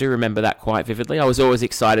 12, I do remember that quite vividly. I was always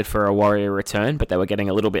excited for a Warrior return, but they were getting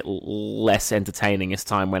a little bit less entertaining as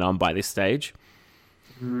time went on by this stage.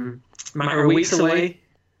 Matter of weeks away.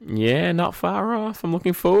 Yeah, not far off. I'm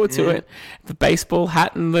looking forward to it. The baseball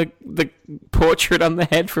hat and the portrait on the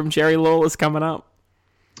head from Jerry Lawler's coming up.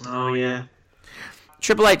 Oh, yeah.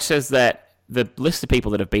 Triple H says that the list of people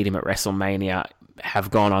that have beat him at WrestleMania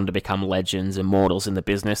have gone on to become legends, immortals in the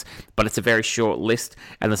business, but it's a very short list,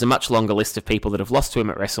 and there's a much longer list of people that have lost to him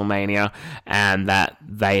at WrestleMania and that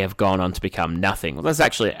they have gone on to become nothing. Well, there's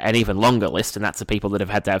actually an even longer list, and that's the people that have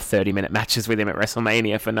had to have 30-minute matches with him at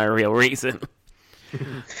WrestleMania for no real reason.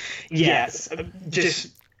 Yes,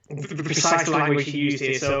 just the precise language he used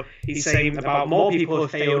here. So he's saying about more people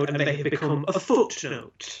have failed and they have become a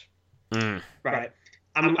footnote. Right.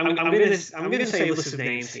 I'm going to say a list of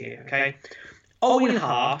names here, okay? Owen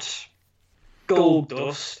Hart,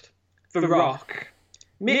 Goldust, The Rock,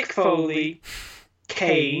 Mick Foley,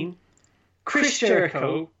 Kane, Chris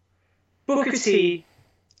Jericho, Booker T,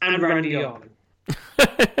 and Randy Orton.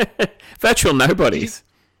 Virtual nobodies.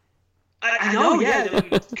 I know, yeah,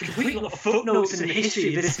 complete little footnotes in the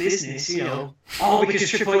history of this business, you know. All because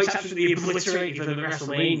Triple H absolutely obliterated them at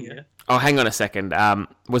WrestleMania. Oh, hang on a second.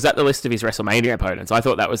 Was that the list of his WrestleMania opponents? I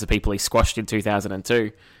thought that was the people he squashed in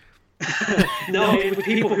 2002. No, it was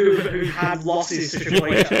people who had losses to Triple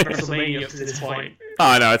H at WrestleMania up to this point.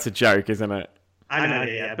 Oh, no, it's a joke, isn't it? I know,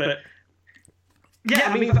 yeah, but...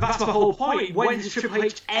 Yeah, I mean, that's my whole point. When does Triple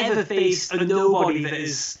H ever face a nobody that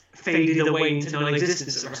has faded away into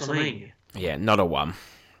non-existence at WrestleMania? Yeah, not a one.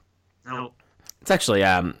 No. It's actually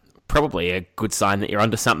probably a good sign that you're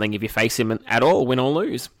onto something if you face him at all, win or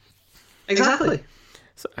lose. Exactly.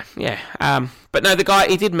 So, yeah. But no, the guy,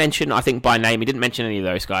 he did mention, I think by name, he didn't mention any of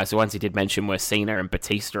those guys. The ones he did mention were Cena and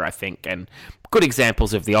Batista, I think, and good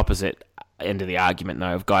examples of the opposite end of the argument,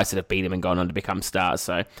 though, of guys that have beat him and gone on to become stars.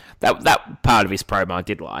 So that part of his promo I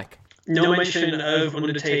did like. No mention of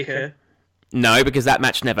Undertaker. No, because that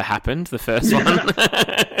match never happened, the first one.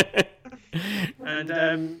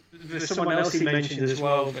 And there's someone else he mentioned as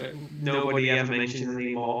well that nobody ever mentions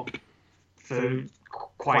anymore for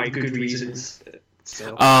quite good reasons.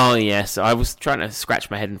 So. Oh, yes. I was trying to scratch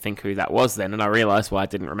my head and think who that was then, and I realised why I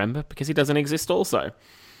didn't remember, because he doesn't exist also.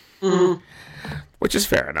 Mm-hmm. Which is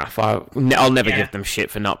fair enough. I'll never give them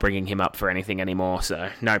shit for not bringing him up for anything anymore, so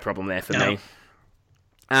no problem there for me.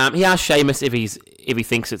 He asked Sheamus if he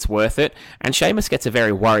thinks it's worth it, and Sheamus gets a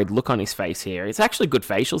very worried look on his face here. It's actually good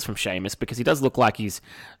facials from Sheamus, because he does look like he's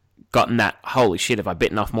gotten that, holy shit, have I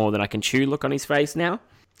bitten off more than I can chew look on his face now.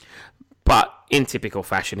 But in typical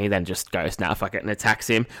fashion, he then just goes, nah, fuck it, and attacks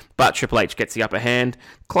him. But Triple H gets the upper hand,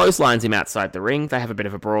 clotheslines him outside the ring. They have a bit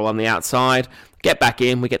of a brawl on the outside. Get back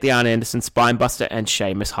in, we get the Arn Anderson spinebuster, and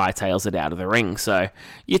Sheamus hightails it out of the ring. So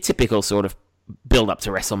your typical sort of build-up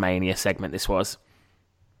to WrestleMania segment this was.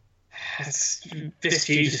 This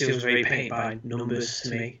feud just feels very painted by numbers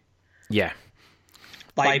to me. Yeah.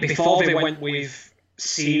 Like, before they went with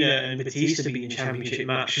Cena and Batista being championship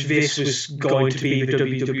match, this was going to be the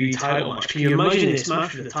WWE title match. Can you imagine this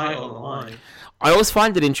match with the title on the line? I always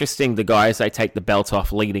find it interesting, the guys they take the belt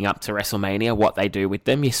off leading up to WrestleMania, what they do with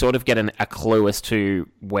them. You sort of get a clue as to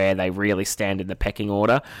where they really stand in the pecking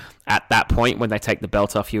order at that point when they take the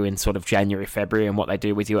belt off you in sort of January, February, and what they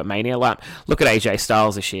do with you at Mania. Like, look at AJ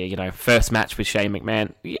Styles this year, you know, first match with Shane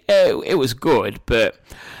McMahon. Yeah, it was good, but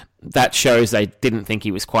that shows they didn't think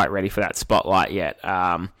he was quite ready for that spotlight yet.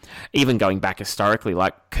 Even going back historically,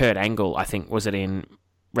 like Kurt Angle, I think, was it in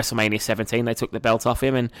WrestleMania 17 they took the belt off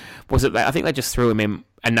him, and was it? I think they just threw him in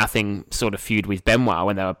a nothing sort of feud with Benoit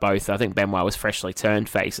when they were both. I think Benoit was freshly turned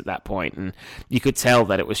face at that point, and you could tell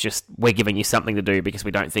that it was just, we're giving you something to do because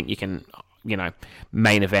we don't think you can, you know,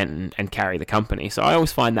 main event and carry the company. So I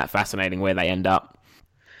always find that fascinating where they end up.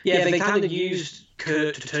 Yeah, they kind of used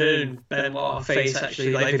Kurt to turn Benoit face,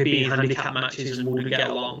 actually, like they'd be in handicap matches and wouldn't get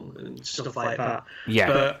along and stuff like that.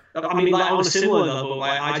 Yeah. But I mean, like on a similar level,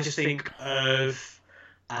 like I just think of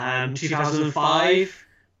 2005,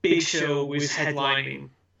 Big Show was headlining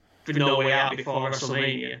for No Way Out before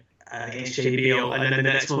WrestleMania against JBL, and then the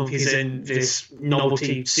next month he's in this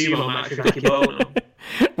novelty sumo match with Rocky Bono.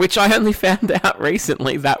 Which I only found out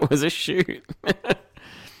recently that was a shoot.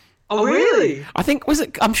 Oh, really? I think,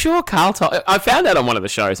 I'm sure Carl told... I found out on one of the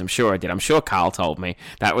shows, I'm sure I did. I'm sure Carl told me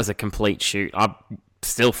that was a complete shoot. I'm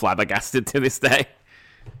still flabbergasted to this day.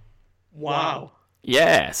 Wow.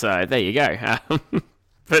 Yeah, so there you go.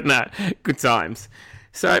 But no, good times.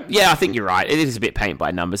 So, yeah, I think you're right. It is a bit paint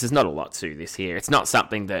by numbers. There's not a lot to this here. It's not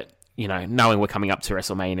something that, you know, knowing we're coming up to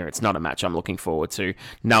WrestleMania, it's not a match I'm looking forward to.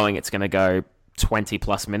 Knowing it's going to go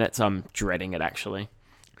 20-plus minutes, I'm dreading it, actually.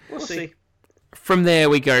 We'll see. From there,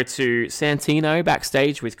 we go to Santino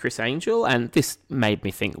backstage with Chris Angel, and this made me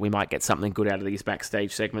think we might get something good out of these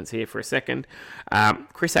backstage segments here for a second.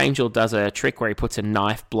 Chris Angel does a trick where he puts a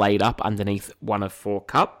knife blade up underneath one of 4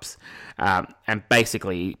 cups, and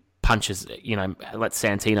basically punches, you know, lets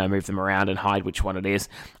Santino move them around and hide which one it is,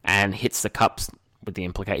 and hits the cups with the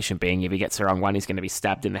implication being if he gets the wrong one, he's going to be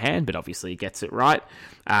stabbed in the hand, but obviously he gets it right.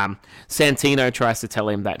 Santino tries to tell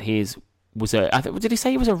him that did he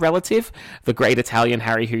say he was a relative? The great Italian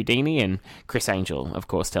Harry Houdini, and Chris Angel, of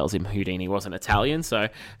course, tells him Houdini wasn't Italian, so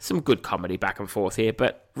some good comedy back and forth here,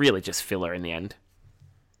 but really just filler in the end.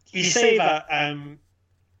 You say that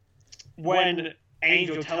when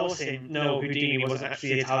Angel tells him, no, Houdini wasn't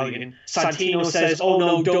actually Italian, Santino says, oh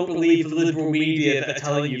no, don't believe the liberal media that are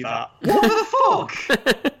telling you that. What the fuck?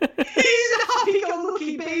 He's a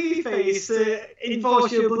happy-go-lucky babyface to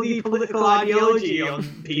enforce your bloody political ideology on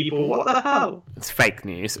people. What the hell? It's fake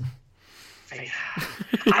news.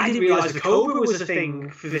 I didn't realise the Cobra was a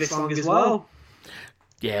thing for this long as well.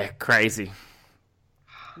 Yeah, crazy.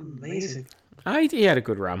 Amazing. He had a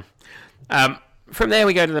good run. From there,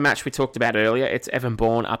 we go to the match we talked about earlier. It's Evan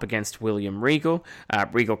Bourne up against William Regal.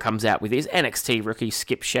 Regal comes out with his NXT rookie,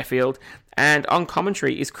 Skip Sheffield. And on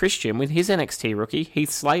commentary is Christian with his NXT rookie,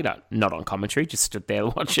 Heath Slater. Not on commentary, just stood there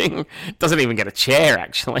watching. Doesn't even get a chair,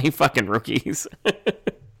 actually. Fucking rookies.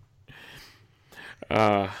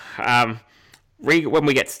 When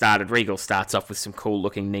we get started, Regal starts off with some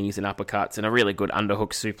cool-looking knees and uppercuts and a really good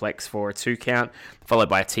underhook suplex for a 2 count, followed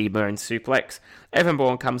by a T-bone suplex. Evan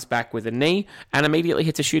Bourne comes back with a knee and immediately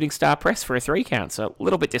hits a shooting star press for a 3 count. So a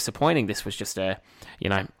little bit disappointing. This was just a,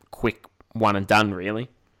 quick one and done, really.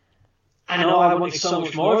 I know I wanted so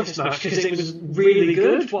much more of this match because it was really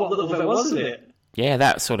good. What little bit wasn't it? Yeah,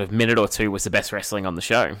 that sort of minute or two was the best wrestling on the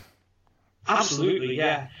show. Absolutely,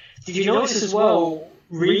 yeah. Did you notice as well,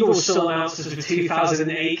 Regal was still announced as the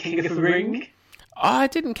 2008 King of the Ring? I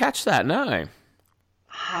didn't catch that, no.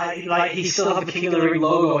 He still had the King of the Ring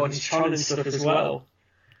logo on his Tron and stuff as well.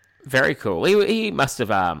 Very cool. He must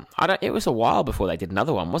have. It was a while before they did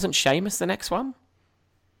another one. Wasn't Sheamus the next one?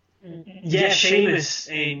 Yeah, Sheamus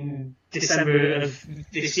in December of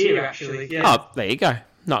this year, actually. Yeah. Oh, there you go.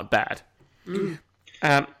 Not bad. Go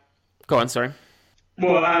on, sorry.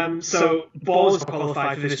 Well, so Bourne's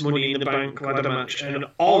qualified for this Money in the Bank ladder match, and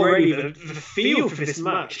already the field for this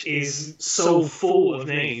match is so full of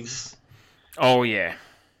names. Oh, yeah.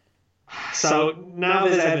 So now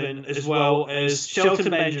there's Evan, as well as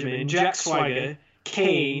Shelton Benjamin, Jack Swagger,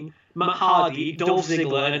 Kane, Matt Hardy, Dolph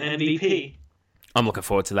Ziggler, and MVP. I'm looking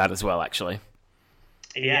forward to that as well, actually.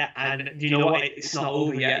 Yeah, and you know what? It's not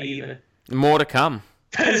over yet either. More to come.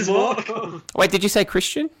 There's more to come. Wait, did you say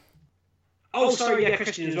Christian? Oh, sorry, yeah,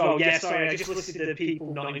 Christian as well. Yeah, sorry, I just listed the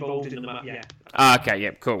people not involved in the match, yeah. Okay,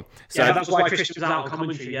 yeah, cool. So, yeah, that's why Christian was out on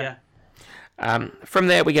commentary, yeah. From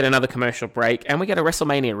there, we get another commercial break, and we get a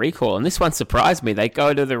WrestleMania recall, and this one surprised me. They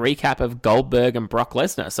go to the recap of Goldberg and Brock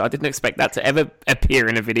Lesnar, so I didn't expect that to ever appear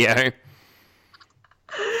in a video.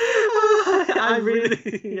 I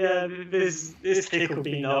really, yeah, this tickled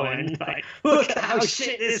me no end. Like, look at how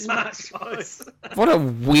shit this match was. What a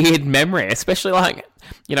weird memory, especially what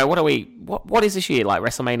is this year? Like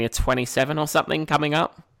WrestleMania 27 or something coming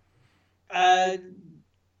up?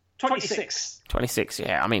 26. 26,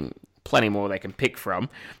 yeah. I mean, plenty more they can pick from.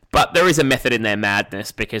 But there is a method in their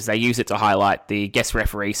madness because they use it to highlight the guest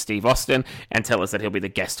referee, Steve Austin, and tell us that he'll be the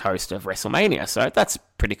guest host of WrestleMania. So that's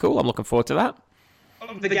pretty cool. I'm looking forward to that.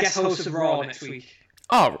 The guest host of Raw next week.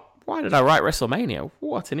 Oh, why did I write WrestleMania?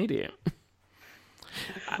 What an idiot.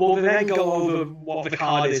 Well, we then go over what the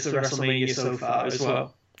card is for WrestleMania so far as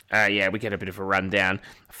well. Yeah, we get a bit of a rundown,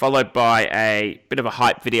 followed by a bit of a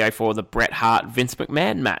hype video for the Bret Hart-Vince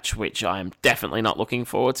McMahon match, which I'm definitely not looking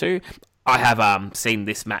forward to. I have seen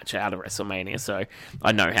this match out of WrestleMania, so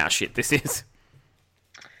I know how shit this is.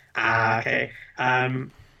 Okay.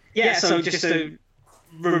 Yeah, so just to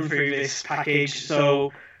run through this package.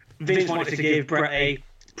 So Vince wanted to give Bret a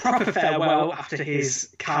proper farewell after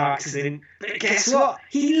his car accident, but guess what?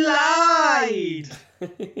 He lied!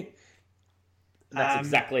 That's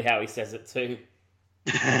exactly how he says it too.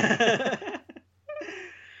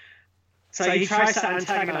 So he tries to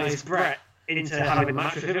antagonise Bret into having a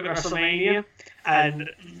match with him at WrestleMania, and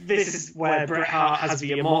this is where Bret Hart has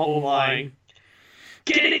the immortal line,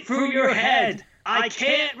 "Get it through your head! I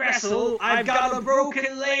can't wrestle! I've got a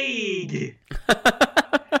broken leg!"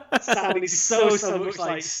 Sounding so much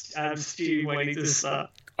like Stu when he does that.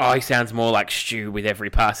 Oh, he sounds more like Stu with every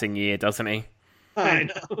passing year, doesn't he? I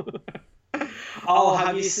know. Oh,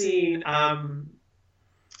 have you seen?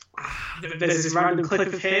 There's this random clip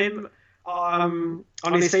of him on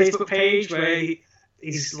his Facebook page where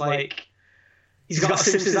he's like, he's got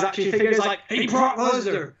Simpsons action figures. Like, "Hey, Brock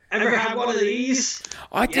Lesnar, ever had one of these?"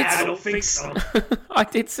 I don't think so. I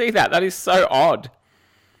did see that. That is so odd.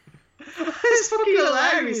 It's fucking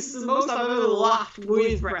hilarious. It's the most I've ever laughed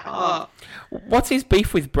with Bret Hart. What's his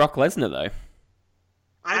beef with Brock Lesnar, though?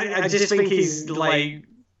 I just think he's like,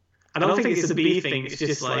 I don't think it's a B thing. It's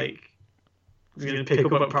just like he's going to pick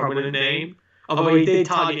up a prominent name. Although he did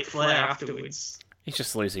target Flair afterwards. He's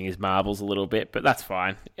just losing his marbles a little bit, but that's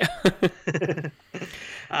fine.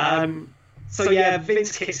 So yeah,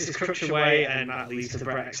 Vince kicks his crutch away, and that leads to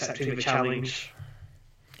Bret accepting the challenge.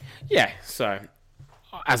 Yeah, so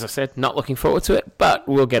as I said, not looking forward to it, but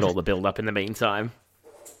we'll get all the build-up in the meantime.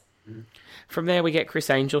 From there, we get Chris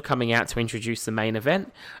Angel coming out to introduce the main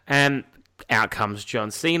event, and out comes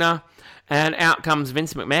John Cena, and out comes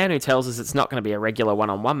Vince McMahon, who tells us it's not going to be a regular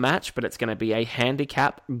one-on-one match, but it's going to be a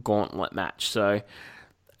handicap gauntlet match. So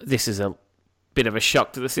this is a bit of a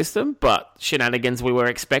shock to the system, but shenanigans we were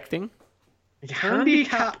expecting.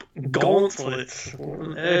 Handicap gauntlet.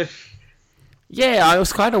 Yeah, I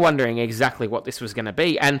was kind of wondering exactly what this was going to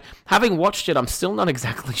be, and having watched it, I'm still not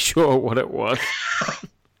exactly sure what it was.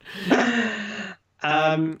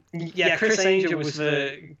 Chris Angel was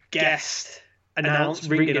the guest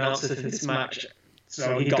ring announcer for this match,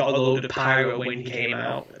 so he got a load of pyro when he came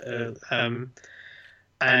out,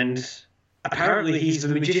 and apparently he's the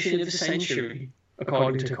magician of the century,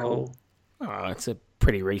 according to Cole. Oh, it's a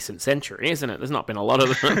pretty recent century, isn't it? There's not been a lot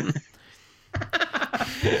of them.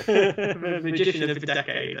 The magician of the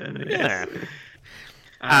decade.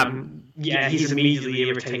 He's immediately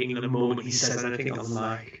irritating the moment he says anything on the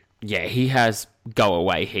mic. Yeah, he has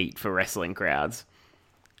go-away heat for wrestling crowds.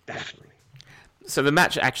 Definitely. So the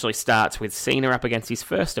match actually starts with Cena up against his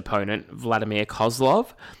first opponent, Vladimir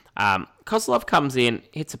Kozlov. Kozlov comes in,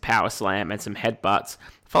 hits a power slam and some headbutts,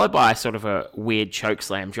 followed by sort of a weird choke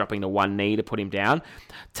slam, dropping to one knee to put him down.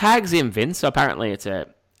 Tags in Vince, so apparently it's a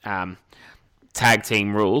tag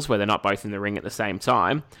team rules where they're not both in the ring at the same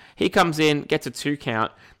time. He comes in, gets a 2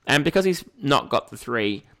 count, and because he's not got the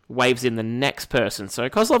 3, waves in the next person. So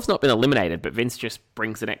Kozlov's not been eliminated, but Vince just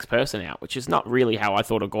brings the next person out, which is not really how I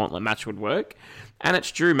thought a gauntlet match would work. And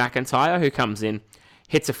it's Drew McIntyre who comes in,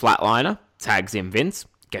 hits a flatliner, tags in Vince,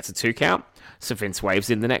 gets a 2 count. So Vince waves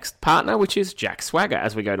in the next partner, which is Jack Swagger,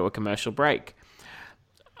 as we go to a commercial break.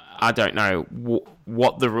 I don't know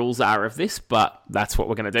what the rules are of this, but that's what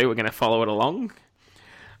we're going to do. We're going to follow it along.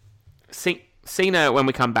 Cena, when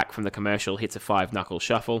we come back from the commercial, hits a 5-knuckle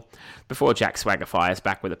shuffle before Jack Swagger fires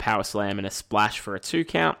back with a power slam and a splash for a 2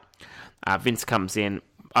 count. Vince comes in,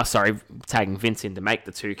 tagging Vince in to make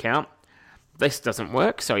the 2 count. This doesn't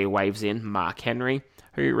work, so he waves in Mark Henry,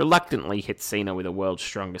 who reluctantly hits Cena with a world's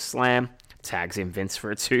strongest slam, tags in Vince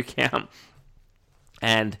for a 2 count.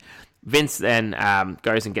 And Vince then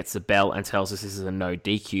goes and gets the bell and tells us this is a no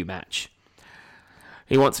DQ match.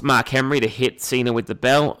 He wants Mark Henry to hit Cena with the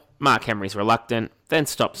bell. Mark Henry's reluctant, then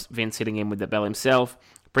stops Vince hitting him with the bell himself,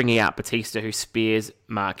 bringing out Batista, who spears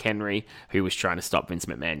Mark Henry, who was trying to stop Vince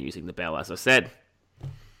McMahon using the bell, as I said.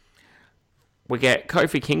 We get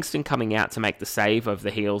Kofi Kingston coming out to make the save of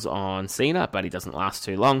the heels on Cena, but he doesn't last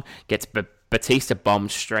too long. Gets Batista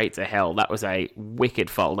bombed straight to hell. That was a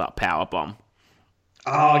wicked fold-up power bomb.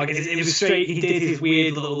 Oh, it was straight. He did his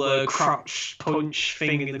weird little crotch punch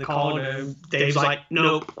thing in the corner. Dave's like,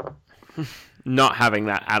 nope. Not having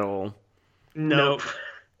that at all. Nope.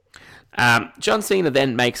 John Cena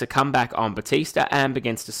then makes a comeback on Batista and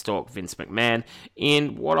begins to stalk Vince McMahon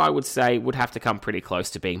in what I would say would have to come pretty close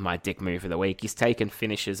to being my dick move of the week. He's taken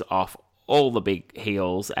finishes off all the big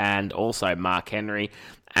heels and also Mark Henry,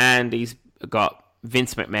 and he's got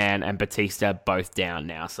Vince McMahon and Batista both down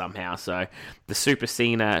now somehow. So the Super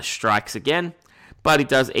Cena strikes again, but he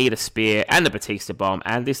does eat a spear and the Batista bomb,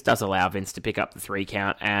 and this does allow Vince to pick up the 3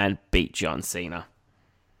 count and beat John Cena.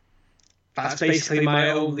 That's basically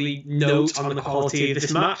my only note on the quality of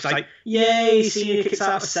this match. Like, yay, Cena kicks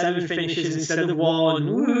out 7 finishes instead of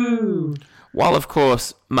 1. Woo! While, of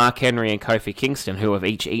course, Mark Henry and Kofi Kingston, who have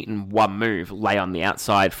each eaten 1 move, lay on the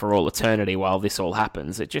outside for all eternity while this all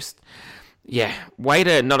happens. It just... yeah, way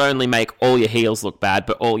to not only make all your heels look bad,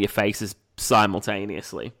 but all your faces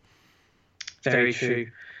simultaneously. Very true.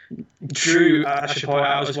 Drew, I should point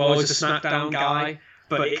out as well, is a SmackDown guy,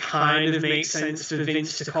 but it kind of makes sense for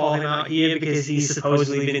Vince to call him out here because he's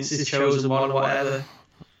supposedly Vince's chosen one or whatever.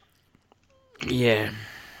 Yeah,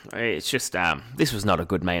 it's just, this was not a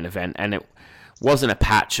good main event, and it wasn't a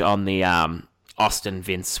patch on the Austin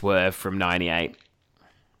Vince swerve from 98.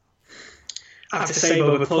 I have to say,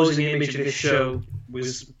 though, the closing image of this show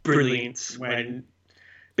was brilliant when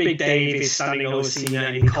Big Dave is standing over Cena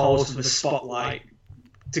and he calls for the spotlight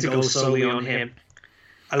to go solely on him.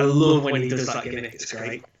 I love when he does that gimmick. It's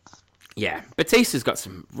great. Yeah, Batista's got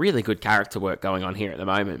some really good character work going on here at the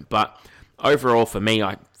moment, but overall for me,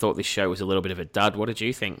 I thought this show was a little bit of a dud. What did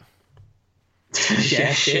you think?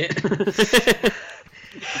 Yeah, shit.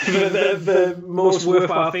 the most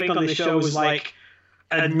worthwhile thing on this show was like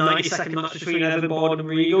a 90-second match between Evan Bourne and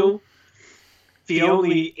Regal. The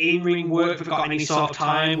only in-ring work that got any sort of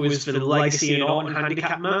time was the Legacy and Orton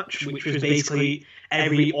handicap match, which was basically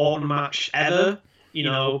every Orton match ever. You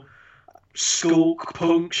know, skulk,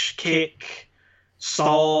 punch, kick,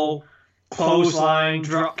 stall, clothesline,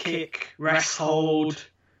 drop kick, rest hold,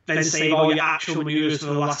 then save all your actual moves for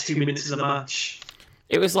the last 2 minutes of the match.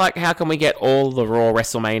 It was like, how can we get all the Raw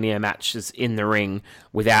WrestleMania matches in the ring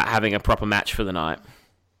without having a proper match for the night?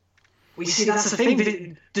 Well, you see, that's the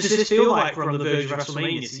thing. Does this feel like we're on the verge of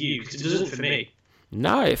WrestleMania to you? Because it doesn't for me.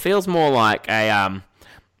 No, it feels more like a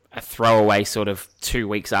throwaway sort of 2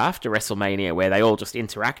 weeks after WrestleMania where they all just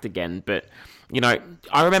interact again. But, you know,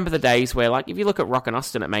 I remember the days where, like, if you look at Rock and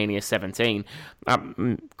Austin at Mania 17,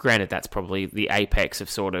 granted that's probably the apex of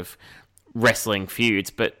sort of wrestling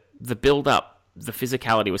feuds, but the build-up, the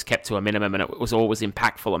physicality was kept to a minimum and it was always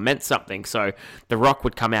impactful and meant something. So The Rock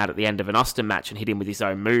would come out at the end of an Austin match and hit him with his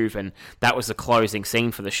own move, and that was the closing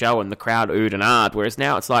scene for the show, and the crowd oohed and ahed. Whereas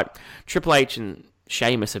now it's like Triple H and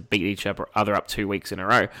Sheamus have beat each other up 2 weeks in a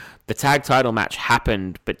row. The tag title match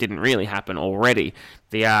happened but didn't really happen already.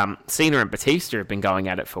 The Cena and Batista have been going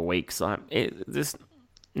at it for weeks. There's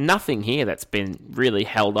nothing here that's been really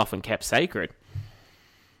held off and kept sacred.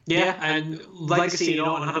 Yeah, and Legacy and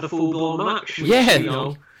Orton had a full-blown match. Which, Yeah. You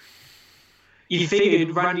know, you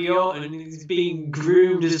figured Randy Orton is being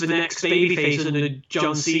groomed as the next babyface under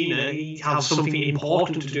John Cena. He'd have something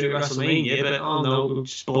important to do at WrestleMania, but oh no, we'll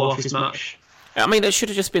just blow off his match. I mean, it should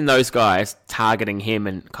have just been those guys targeting him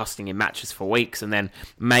and costing him matches for weeks, and then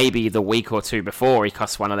maybe the week or two before he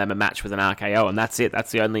costs one of them a match with an RKO, and that's it.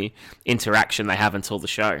 That's the only interaction they have until the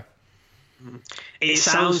show. It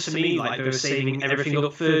sounds to me like they're saving everything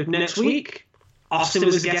up for next week. Austin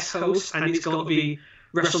was a guest host, and it's going to be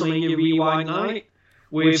WrestleMania Rewind night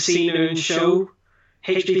with Cena and Show,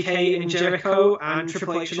 HBK and Jericho, and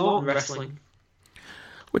Triple H and Orton wrestling.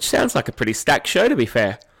 Which sounds like a pretty stacked show, to be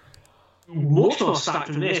fair. Much more stacked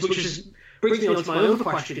than this, which brings me on to my own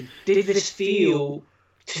question. Did this feel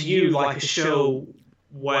to you like a show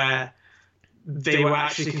where they were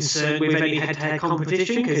actually concerned with any head-to-head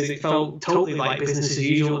competition? Because it felt totally like business as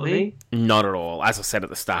usual to me. Not at all. As I said at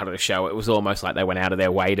the start of the show, it was almost like they went out of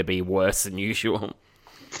their way to be worse than usual.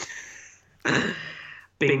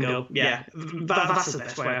 Bingo. Yeah. That's the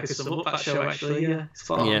best way I could sum up that show, actually. Yeah. It's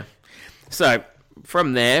fun. Yeah. So,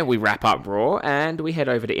 from there, we wrap up Raw, and we head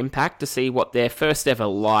over to Impact to see what their first ever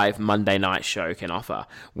live Monday night show can offer.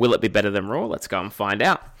 Will it be better than Raw? Let's go and find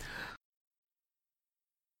out.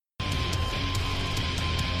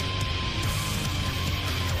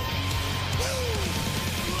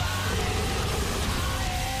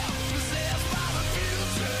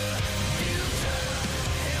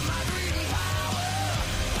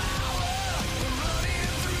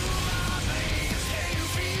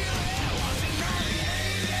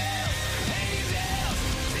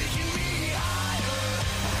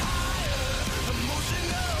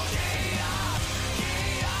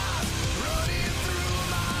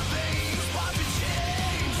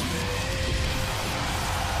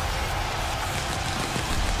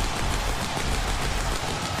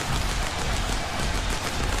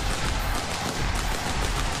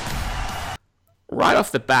 Right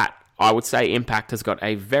off the bat, I would say Impact has got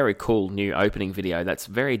a very cool new opening video that's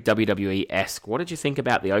very WWE-esque. What did you think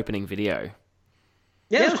about the opening video?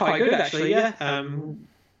 Yeah, it was quite good, actually, yeah.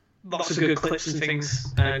 Lots of good clips and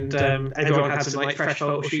things, and everyone had some like fresh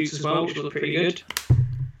photo shoots as well, which looked pretty good.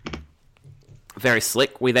 Very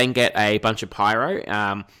slick. We then get a bunch of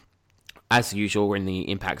pyro. As usual, we're in the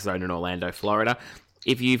Impact Zone in Orlando, Florida.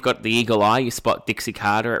 If you've got the eagle eye, you spot Dixie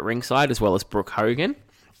Carter at ringside, as well as Brooke Hogan.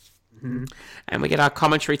 Mm-hmm. And we get our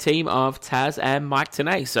commentary team of Taz and Mike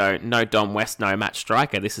Tenay. So no Dom West, no Matt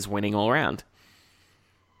Striker. This is winning all around.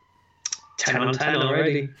 10 on 10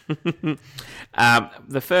 already.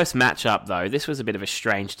 The first matchup, though, this was a bit of a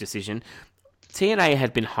strange decision. TNA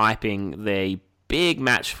had been hyping the big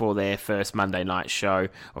match for their first Monday night show,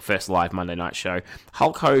 or first live Monday night show.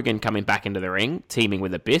 Hulk Hogan coming back into the ring, teaming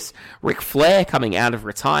with Abyss. Ric Flair coming out of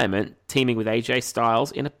retirement, teaming with AJ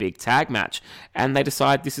Styles in a big tag match. And they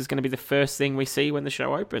decide this is going to be the first thing we see when the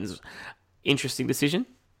show opens. Interesting decision.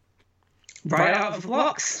 Right out of the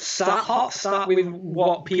blocks. Start hot, start with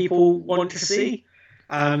what people want to see.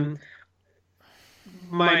 I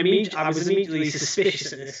was immediately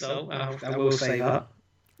suspicious of this, though. I will say that.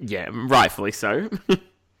 Yeah, rightfully so.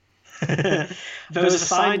 There was a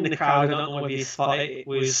sign in the crowd, I don't know whether you spotted it. It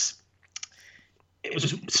was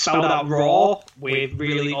spelled out Raw with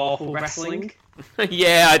really awful wrestling.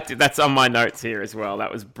 Yeah, that's on my notes here as well.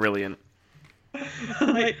 That was brilliant.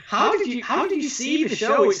 Like, how did you see the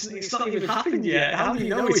show? It's not even happened yet. How do you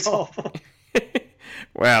know it's awful?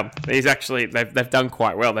 Well, they've done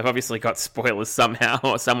quite well. They've obviously got spoilers somehow,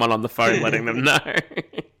 or someone on the phone letting them know.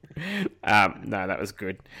 No, that was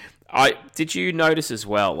good. Did you notice as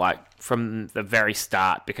well, like from the very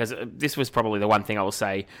start, because this was probably the one thing I will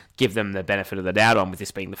say, give them the benefit of the doubt on with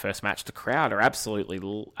this being the first match. The crowd are absolutely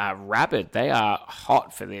rabid. They are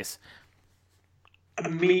hot for this. I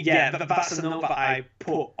mean, yeah, that's the note that I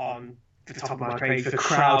put on the top of my page. The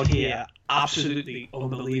crowd here, absolutely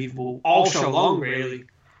unbelievable. All show long, really.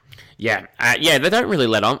 Yeah, they don't really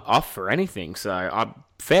let off for anything. So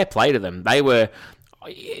fair play to them. They were.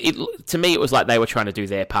 To me, it was like they were trying to do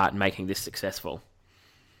their part in making this successful.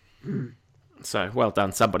 So, well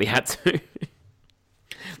done. Somebody had to.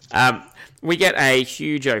 We get a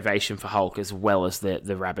huge ovation for Hulk as well as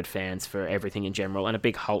the rabid fans for everything in general, and a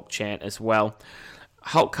big Hulk chant as well.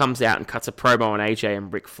 Hulk comes out and cuts a promo on AJ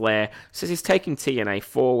and Ric Flair, says he's taking TNA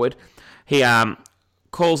forward. He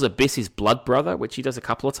calls Abyss his blood brother, which he does a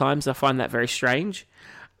couple of times. I find that very strange.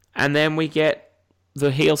 And then we get the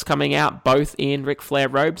heels coming out, both in Ric Flair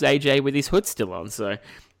robes, AJ with his hood still on. So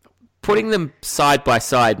putting them side by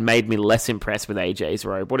side made me less impressed with AJ's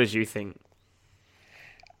robe. What did you think?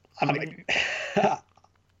 I mean,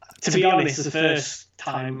 to be honest, the first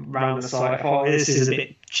time round I saw it, I thought this is a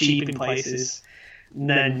bit cheap in places. And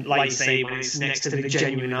then, like you say, when it's next to the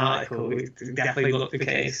genuine article, it definitely looked the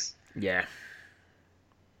case. Yeah.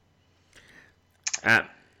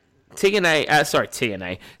 TNA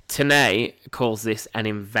calls this an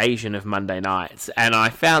invasion of Monday nights, and I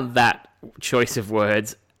found that choice of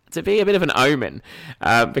words to be a bit of an omen,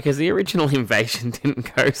 because the original invasion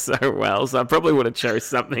didn't go so well, so I probably would have chose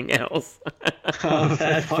something else. Oh,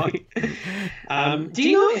 fair point. Do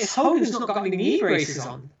you notice Hogan's not got any knee braces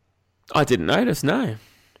on? I didn't notice, no.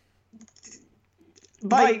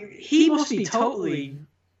 Like, he must be totally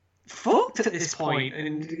fucked at this point,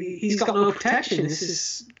 and he's got no protection. This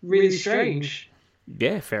is really strange.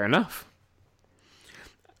 Yeah, fair enough.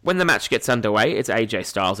 When the match gets underway, it's AJ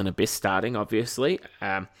Styles and Abyss starting, obviously.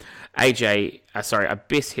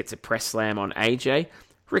 Abyss hits a press slam on AJ.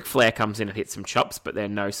 Ric Flair comes in and hits some chops, but they're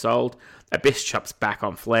no sold. Abyss chops back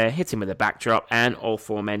on Flair, hits him with a backdrop, and all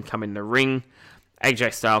four men come in the ring.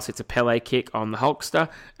 AJ Styles hits a Pele kick on the Hulkster,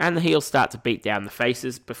 and the heels start to beat down the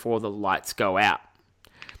faces before the lights go out.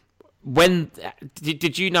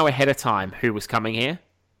 Did you know ahead of time who was coming here?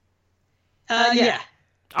 Yeah.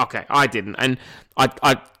 Okay, I didn't, and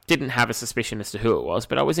I didn't have a suspicion as to who it was,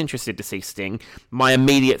 but I was interested to see Sting. My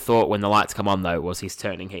immediate thought when the lights come on, though, was he's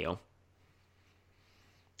turning heel.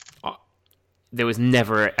 There was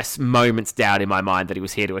never a moment's doubt in my mind that he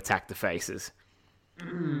was here to attack the faces.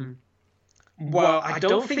 Well, I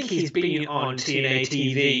don't think he's been on TNA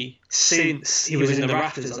TV since he was in the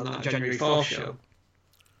rafters on that January 4th show.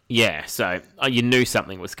 Yeah, so you knew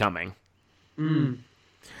something was coming.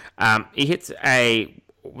 He hits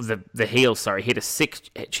the heel, hit a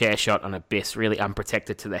 6-chair shot on Abyss, really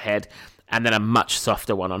unprotected to the head, and then a much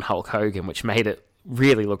softer one on Hulk Hogan, which made it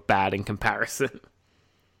really look bad in comparison.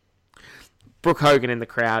 Brooke Hogan in the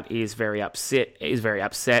crowd is very upset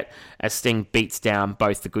as Sting beats down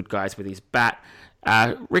both the good guys with his bat.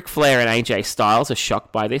 Ric Flair and AJ Styles are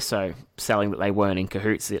shocked by this, so selling that they weren't in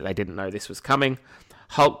cahoots, that they didn't know this was coming.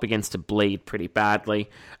 Hulk begins to bleed pretty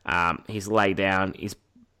badly. He's laid down, he's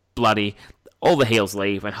bloody. All the heels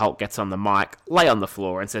leave, and Hulk gets on the mic, lay on the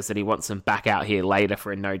floor, and says that he wants them back out here later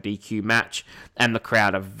for a no DQ match, and the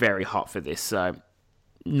crowd are very hot for this, so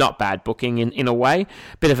not bad booking in a way.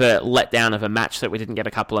 Bit of a letdown of a match that we didn't get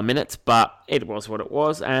a couple of minutes, but it was what it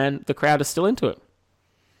was, and the crowd is still into it.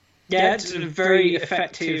 Yeah, it's a very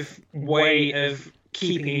effective way of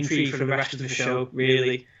keeping intrigue for the rest of the show,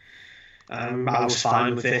 really. I was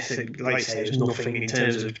fine with this. Like I say, there's nothing in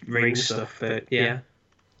terms of ring stuff, but yeah.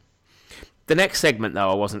 The next segment, though,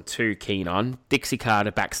 I wasn't too keen on. Dixie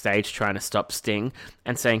Carter backstage trying to stop Sting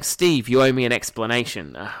and saying, "Steve, you owe me an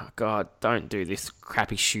explanation." Oh, God, don't do this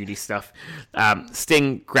crappy shooty stuff.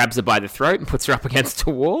 Sting grabs her by the throat and puts her up against a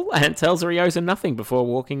wall and tells her he owes her nothing before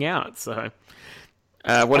walking out. So,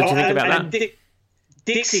 what did you think about that?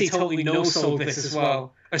 Dixie totally no-sold this as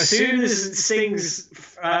well. As soon as Sting's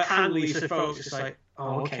hand leaves her throat, it's just like,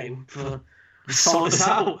 oh, okay, sort this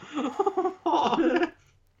out.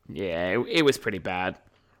 Yeah, it was pretty bad.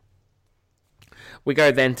 We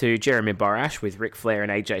go then to Jeremy Borash with Ric Flair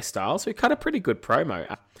and AJ Styles, who cut a pretty good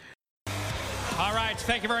promo. All right,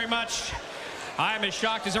 thank you very much. I am as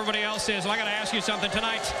shocked as everybody else is. Well, I got to ask you something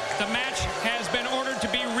tonight. The match has been ordered to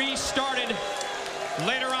be restarted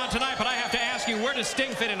later on tonight, but I have to ask you, where does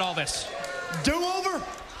Sting fit in all this? Do-over?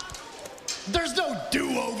 There's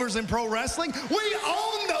do-overs in pro wrestling. We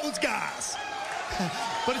own those guys.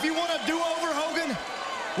 But if you want a do-over, Hogan,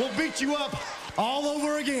 we'll beat you up all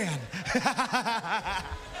over again.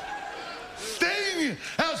 Sting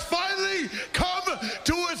has finally come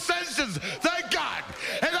to his senses, thank God,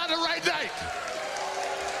 and on the right night.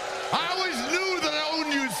 I always knew that I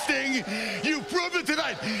owned you, Sting. You proved it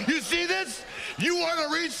tonight. You see this? You want a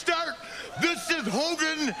restart? This is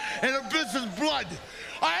Hogan and Abyss's blood.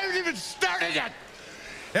 I haven't even started yet.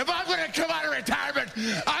 If I'm going to come out of retirement,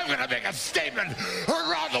 I'm going to make a statement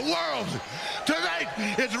around the world. Tonight,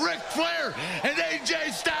 it's Ric Flair and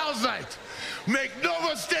AJ Styles night. Make no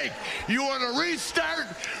mistake, you want to restart?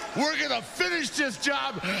 We're going to finish this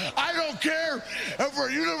job. I don't care if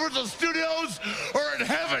we're Universal Studios or in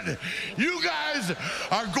heaven. You guys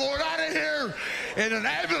are going out of here in an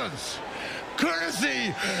ambulance,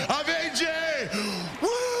 courtesy of AJ.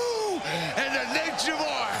 Woo! And the Nature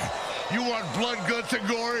Boy. You want blood, guts, and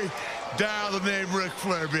gory? Dial the name Ric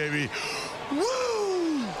Flair, baby.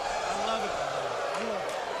 Woo!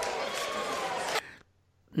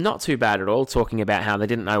 Not too bad at all, talking about how they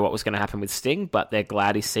didn't know what was going to happen with Sting, but they're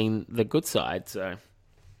glad he's seen the good side, so...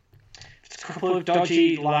 A couple of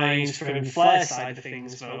dodgy lines from Flair's side of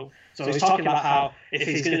things, though. So he's talking about how if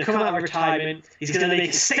he's going to come out of retirement, he's going to make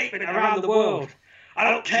a statement around the world. I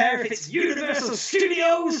don't care if it's Universal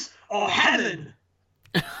Studios or heaven.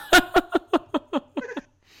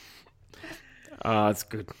 Oh, it's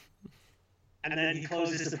good. And then he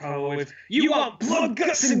closes the promo with, "You want blood,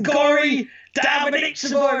 guts, and gory? Damn it, Nature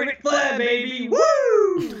Boy Ric Flair, baby!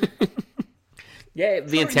 Woo!" Yeah,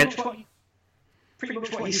 the intent. Pretty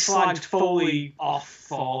much what he slagged Foley off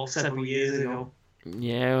for several years ago.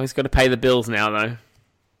 Yeah, well, he's got to pay the bills now, though.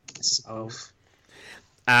 I suppose.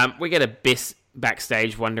 We get Abyss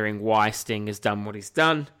backstage wondering why Sting has done what he's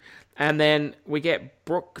done. And then we get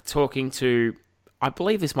Brooke talking to, I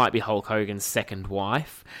believe this might be Hulk Hogan's second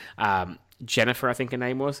wife, Jennifer, I think her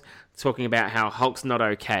name was, talking about how Hulk's not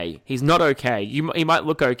okay. He's not okay. He might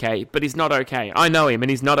look okay, but he's not okay. I know him, and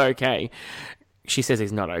he's not okay. She says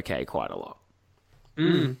he's not okay quite a lot.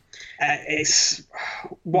 It's,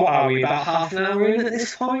 what are we, about half an hour in at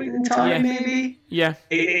this point in time, maybe? Yeah.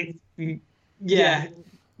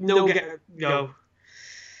 No.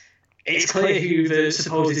 It's clear who the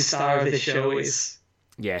supposed star of this show is.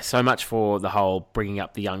 Yeah, so much for the whole bringing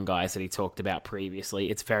up the young guys that he talked about previously.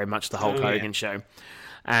 It's very much the Hulk Hogan show.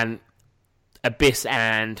 And Abyss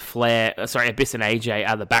and AJ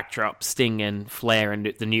are the backdrop. Sting and Flair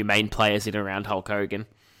and the new main players in around Hulk Hogan.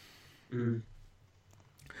 From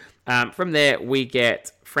there, we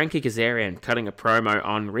get Frankie Kazarian cutting a promo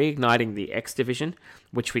on reigniting the X Division,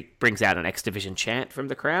 which brings out an X Division chant from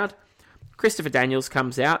the crowd. Christopher Daniels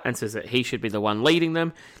comes out and says that he should be the one leading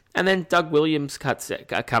them. And then Doug Williams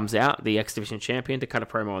comes out, the X Division champion, to cut a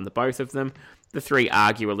promo on the both of them. The three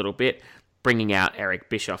argue a little bit, bringing out Eric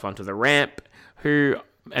Bischoff onto the ramp, who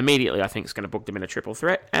immediately, I think, is going to book them in a triple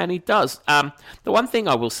threat, and he does. The one thing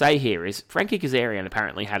I will say here is Frankie Kazarian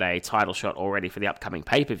apparently had a title shot already for the upcoming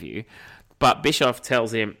pay-per-view, but Bischoff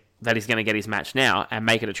tells him that he's going to get his match now and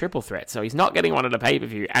make it a triple threat, so he's not getting one at a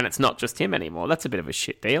pay-per-view, and it's not just him anymore. That's a bit of a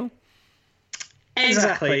shit deal.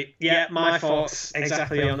 Exactly. Yeah, my thoughts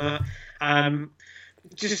exactly on that.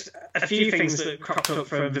 Just a few things that cropped up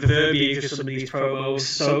from the verbiage of some of these promos.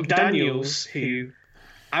 So Daniels, who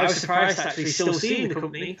I was surprised to actually still see in the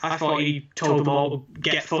company. I thought he told them all to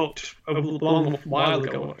get fucked a long while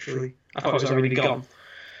ago, actually. I thought it was already gone.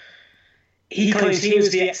 He claims he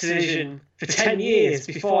was the X Division for 10 years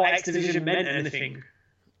before X Division meant anything.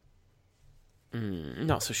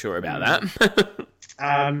 Not so sure about that.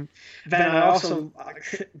 Then I also,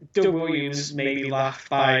 Doug Williams made me laugh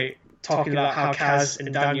by talking about how Kaz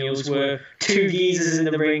and Daniels were two geezers in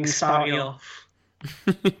the ring spouting off.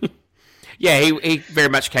 Yeah, he very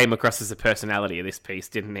much came across as the personality of this piece,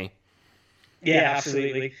 didn't he? Yeah,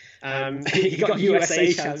 absolutely. He got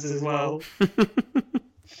USA chances as well.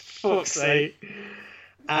 Fuck's sake.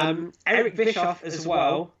 Eric Bischoff as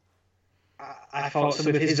well. I thought some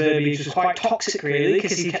of his verbiage was quite toxic, really,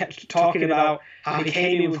 because he kept talking about how he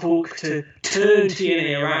came in with Hulk to turn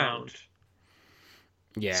TNA around.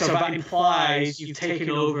 Yeah. So that implies you've taken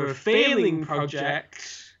over a failing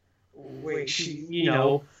project, which, you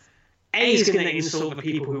know, A, is going to insult the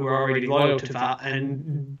people who are already loyal to that,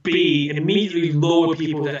 and B, immediately lower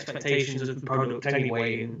people's expectations of the product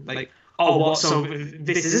anyway. And like, oh, what? So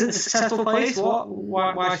this isn't a successful place? What?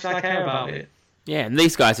 Why should I care about it? Yeah, and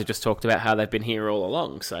these guys have just talked about how they've been here all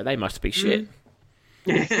along, so they must be shit.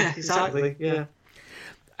 Yeah, exactly, yeah.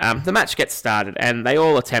 The match gets started, and they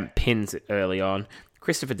all attempt pins early on.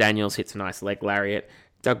 Christopher Daniels hits a nice leg lariat.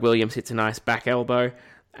 Doug Williams hits a nice back elbow.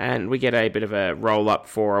 And we get a bit of a roll-up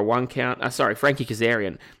for a 1 count. Frankie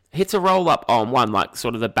Kazarian hits a roll-up on one, like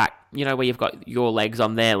sort of the back, where you've got your legs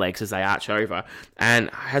on their legs as they arch over, and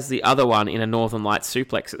has the other one in a Northern Lights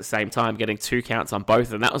suplex at the same time, getting 2 counts on both of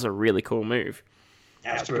them. That was a really cool move.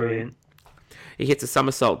 That's brilliant. He hits a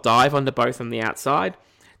somersault dive onto both on the outside.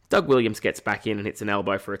 Doug Williams gets back in and hits an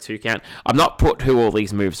elbow for a 2 count. I've not put who all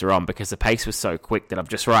these moves are on because the pace was so quick that I'm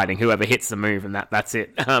just writing whoever hits the move, and that's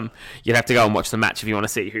it. You'd have to go and watch the match if you want to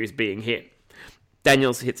see who's being hit.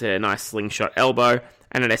 Daniels hits a nice slingshot elbow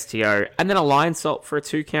and an STO, and then a lion salt for a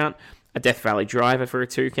 2 count, a Death Valley driver for a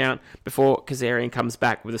 2 count, before Kazarian comes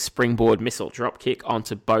back with a springboard missile drop kick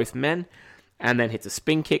onto both men, and then hits a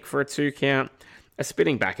spin kick for a 2 count, a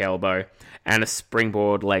spinning back elbow, and a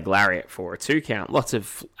springboard leg lariat for a 2 count. Lots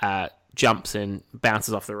of jumps and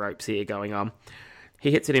bounces off the ropes here going on.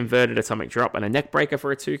 He hits an inverted atomic drop and a neck breaker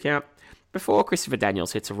for a 2 count, before Christopher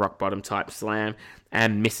Daniels hits a rock bottom type slam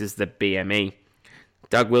and misses the BME.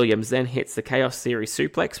 Doug Williams then hits the Chaos Series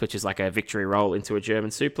suplex, which is like a victory roll into a German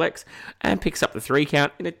suplex, and picks up the 3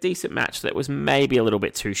 count in a decent match that was maybe a little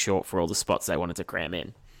bit too short for all the spots they wanted to cram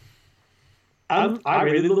in. I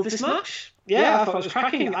really love this match. Yeah, I thought it was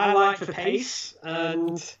cracking. I liked the pace,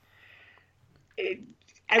 and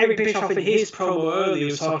Eric Bischoff in his promo earlier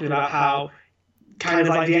was talking about how kind of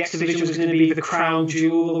like the X Division was going to be the crown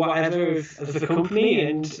jewel or whatever of the company,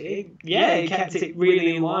 and it kept it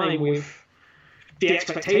really in line with the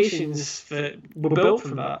expectations that were built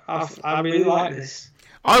from that. I really like this.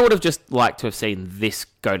 I would have just liked to have seen this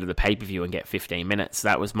go to the pay-per-view and get 15 minutes.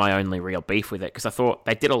 That was my only real beef with it, because I thought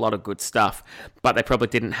they did a lot of good stuff, but they probably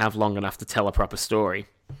didn't have long enough to tell a proper story.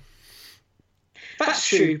 That's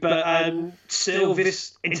true, but still,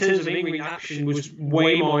 this, in terms of in-ring action, was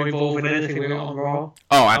way more involved than anything we got on Raw.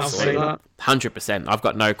 Oh, absolutely. 100%. I've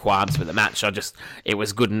got no qualms with the match. It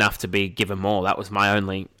was good enough to be given more. That was my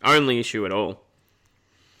only issue at all.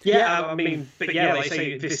 Yeah, I mean, but yeah, like I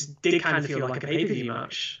say, this did kind of feel like a pay-per-view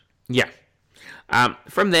match. Yeah.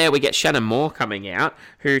 From there, we get Shannon Moore coming out,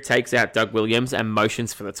 who takes out Doug Williams and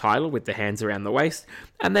motions for the title with the hands around the waist.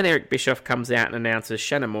 And then Eric Bischoff comes out and announces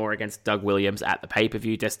Shannon Moore against Doug Williams at the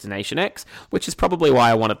pay-per-view Destination X, which is probably why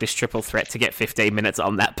I wanted this triple threat to get 15 minutes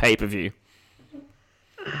on that pay-per-view.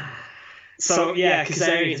 So, yeah,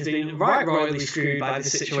 Kazarian has been right royally screwed by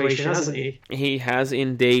this situation, hasn't he? He has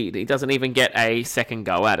indeed. He doesn't even get a second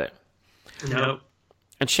go at it. No.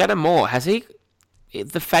 And Shannon Moore, has he...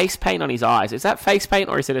 The face paint on his eyes, is that face paint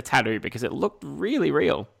or is it a tattoo? Because it looked really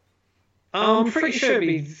real. I'm pretty sure it'd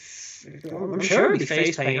be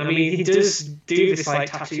face paint. I mean, he does do this, like,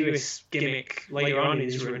 tattooist gimmick later on in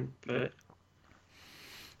his run, but...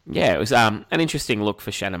 Yeah, it was an interesting look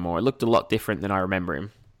for Shannon Moore. It looked a lot different than I remember him.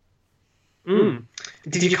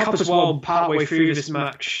 Did you cop as well, partway through this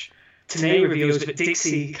match, Tenay reveals that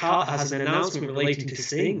Dixie Carter has an announcement relating to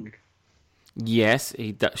Sting? Yes,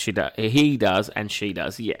 he does, and she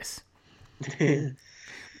does, yes.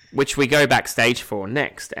 Which we go backstage for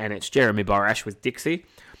next, and it's Jeremy Borash with Dixie,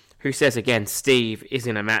 who says again Steve is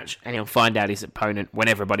in a match, and he'll find out his opponent when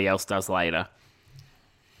everybody else does later.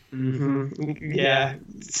 Mm-hmm. Yeah,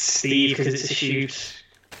 Steve, because it's a shoot.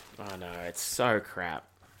 Oh no, it's so crap.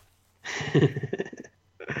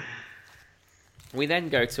 We then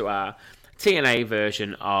go to our TNA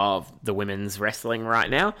version of the women's wrestling right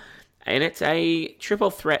now, and it's a triple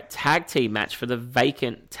threat tag team match for the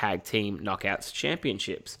vacant tag team Knockouts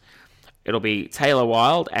Championships. It'll be Taylor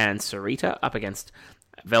Wilde and Sarita up against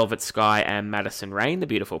Velvet Sky and Madison Rain, the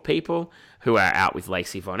Beautiful People, who are out with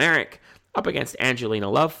Lacey Von Erich, up against Angelina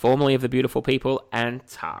Love, formerly of the Beautiful People, and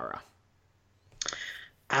Tara.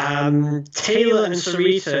 Taylor and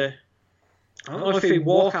Sarita, I don't know if they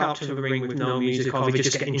walk out to the ring with no music or if they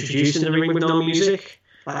just get introduced in the ring with no music.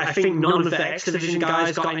 Like, I think none of the X Division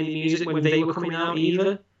guys got any music when they were coming out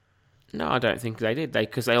either. No, I don't think they did.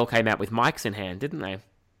 Because they all came out with mics in hand, didn't they?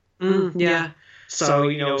 Yeah. So,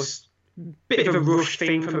 it's a bit of a rush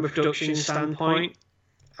thing from a production standpoint.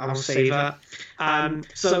 I'll say that.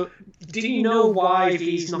 So, do you know why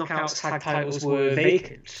these Knockouts tag titles were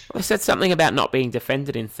vacant? Well, they said something about not being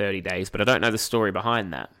defended in 30 days, but I don't know the story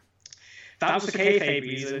behind that. That was the kayfabe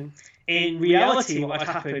reason. In reality, what had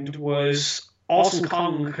happened was Awesome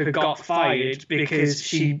Kong had got fired because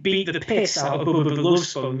she beat the piss out of Bubba the Love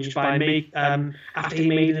Sponge after he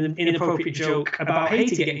made an inappropriate joke about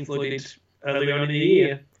Haiti getting flooded earlier on in the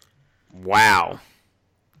year. Wow.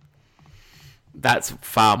 That's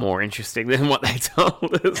far more interesting than what they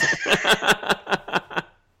told us.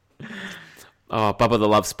 Oh, Bubba the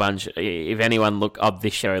Love Sponge. If anyone of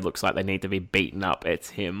this show looks like they need to be beaten up, it's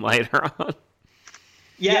him later on.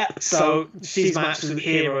 Yeah, so she's matched as a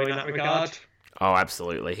hero in that regard. Oh,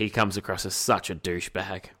 absolutely. He comes across as such a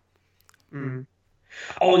douchebag. Mm.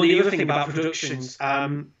 Oh, and the other thing about productions,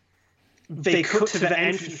 they cut to the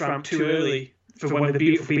entrance ramp too early for when the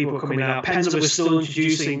beautiful people were coming out. Penza was still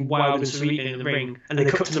introducing Wilde and Serena in the ring, and they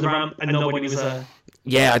cut to the ramp and nobody was there.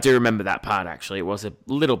 Yeah, I do remember that part, actually. It was a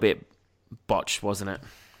little bit botched, wasn't it?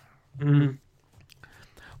 Mm.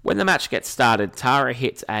 When the match gets started, Tara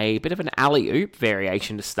hits a bit of an alley-oop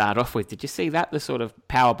variation to start off with. Did you see that? The sort of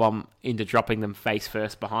powerbomb into dropping them face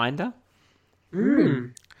first behind her?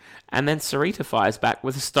 Mm. And then Sarita fires back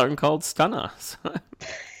with a Stone Cold Stunner.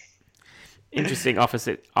 Interesting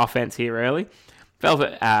offense here early.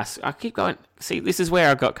 Velvet asks, I keep going, see, this is where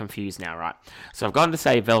I got confused now, right? So I've gone to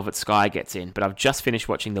say Velvet Sky gets in, but I've just finished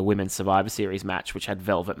watching the Women's Survivor Series match, which had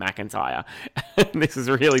Velvet McIntyre. This is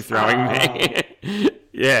really throwing me.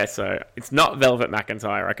 Yeah, so it's not Velvet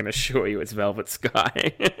McIntyre, I can assure you it's Velvet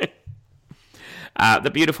Sky.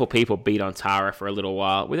 The beautiful people beat on Tara for a little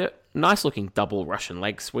while with a nice-looking double Russian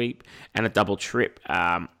leg sweep and a double trip.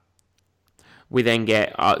 We then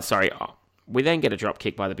get a drop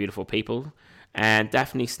kick by the beautiful people, and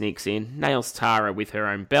Daphne sneaks in, nails Tara with her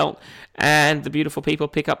own belt, and the beautiful people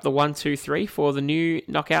pick up the 1-2-3 for the new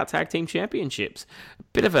Knockout Tag Team Championships.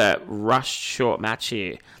 Bit of a rushed short match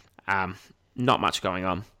here. Not much going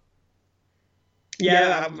on.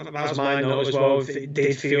 Yeah, that was my note as well. It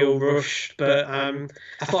did feel rushed, but I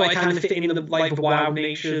thought it kind of fit in the wild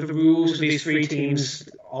nature of the rules of these three teams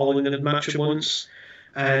all in the match at once,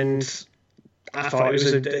 and I thought it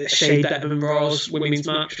was a shade better than Raw's women's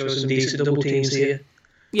match. There was some decent double teams here.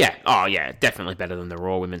 Yeah, oh yeah, definitely better than the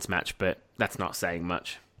Raw women's match, but that's not saying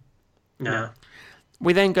much. No.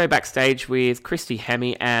 We then go backstage with Christy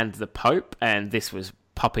Hemme and the Pope, and this was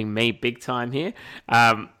popping me big time here.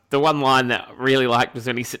 The one line that I really liked was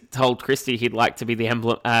when he told Christy he'd like to be the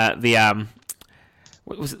emblem,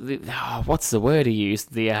 what was it? What's the word he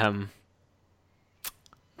used? The on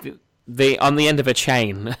the end of a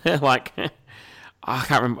chain, like. I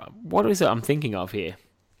can't remember. What is it I'm thinking of here?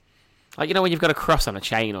 Like, you know when you've got a cross on a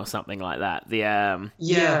chain or something like that?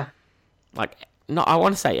 Yeah. Like, not, I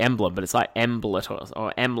want to say emblem, but it's like emblet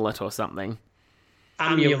or emlet or something.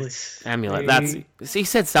 Amulet. That's... He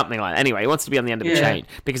said something like that. Anyway, he wants to be on the end of a chain,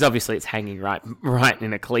 because obviously it's hanging right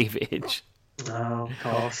in a cleavage. Oh, of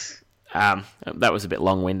course. That was a bit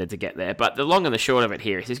long-winded to get there. But the long and the short of it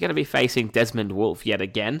here is he's going to be facing Desmond Wolfe yet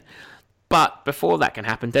again. But before that can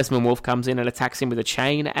happen, Desmond Wolfe comes in and attacks him with a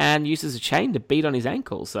chain and uses a chain to beat on his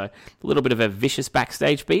ankle. So a little bit of a vicious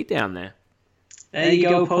backstage beat down there. There you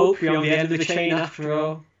go, Pope. You're on the end of the chain after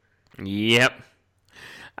all. Yep.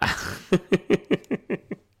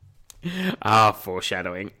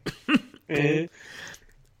 Foreshadowing.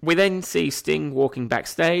 We then see Sting walking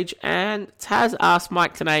backstage, and Taz asked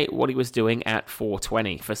Mike Tenay what he was doing at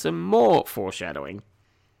 420 for some more foreshadowing.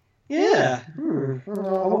 Yeah. I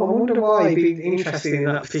wonder why he'd be interested in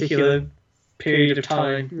that particular period of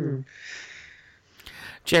time.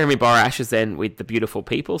 Jeremy Borash is then with the beautiful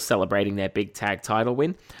people celebrating their big tag title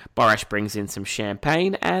win. Borash brings in some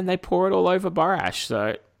champagne and they pour it all over Borash.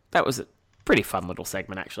 So that was a pretty fun little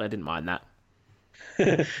segment, actually. I didn't mind that.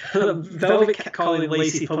 Velvet kept calling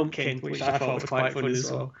Lacey Pumpkin, which I thought was quite fun as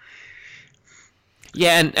well.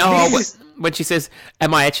 Yeah, and when she says,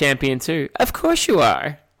 "Am I a champion too?" Of course you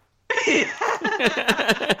are.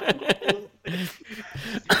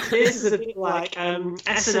 This is a bit like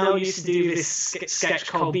SNL used to do this sketch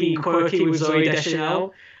called Being Quirky with Zooey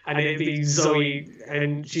Deschanel, and it'd be Zoe,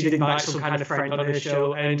 and she'd invite some kind of friend on her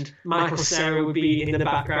show, and Michael Cera would be in the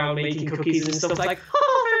background making cookies and stuff like,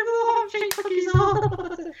 "Oh, I'm making cookies,"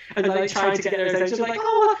 and like trying to get her attention, like,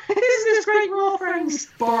 "Oh, isn't this great, we're all friends?"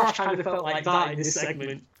 Borash kind of felt like that in this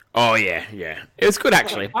segment. Oh yeah, it was good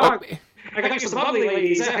actually. I got some lovely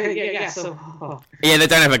ladies. Yeah, so... Yeah, they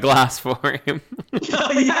don't have a glass for him.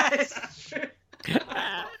 Yes, that's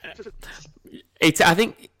true. I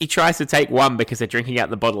think he tries to take one because they're drinking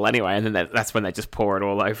out the bottle anyway, and then that's when they just pour it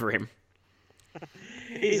all over him.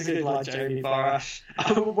 He's a good lad, Jeremy Borash.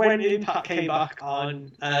 When Impact came back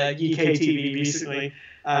on UK TV recently,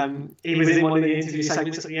 he was in one of the interview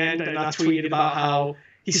segments at the end, and I tweeted about how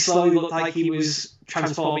he slowly looked like he was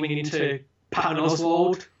transforming into Patton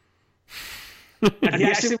Oswalt. And he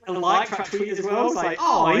actually liked that tweet as well. It's like,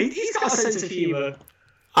 oh, he's got a sense of humour.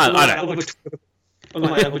 I don't.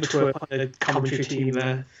 Unlike Albert Twerp on the commentary team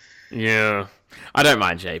there. Yeah. I don't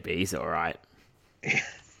mind JB, he's alright.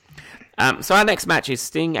 So our next match is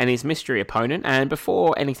Sting and his mystery opponent, and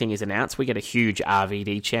before anything is announced, we get a huge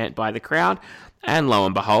RVD chant by the crowd, and lo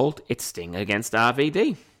and behold, it's Sting against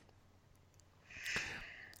RVD.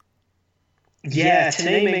 Yeah,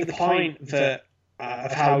 Tenay made the point that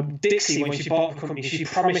of how Dixie, when she bought the company, she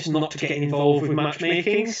promised not to get involved with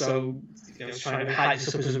matchmaking, so trying to hype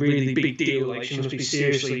this up as a really big deal, like she must be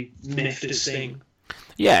seriously miffed at Sting.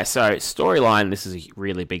 Yeah, so storyline, this is a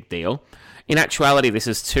really big deal. In actuality, this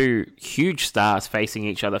is two huge stars facing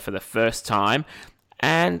each other for the first time,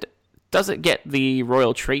 and does it get the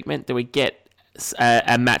royal treatment? Do we get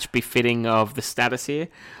a match befitting of the status here?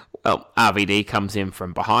 Well, RVD comes in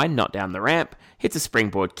from behind, not down the ramp, hits a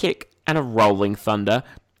springboard kick, and a rolling thunder,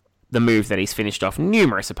 the move that he's finished off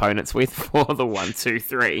numerous opponents with for the 1, 2,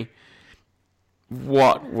 3.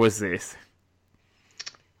 What was this?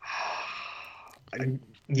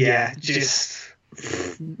 Yeah, just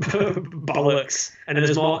bollocks. And then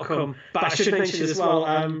there's more to come. But I should mention as well,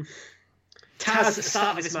 Taz at the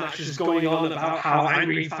start of this match was going on about how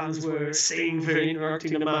angry fans were at Sting for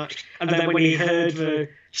interrupting the match. And then when he heard the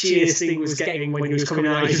cheer Sting was getting when he was coming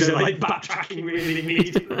out, he was like backtracking really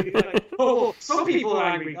immediately. Like, oh, some people are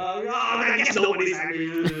angry. I guess nobody's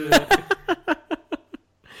angry.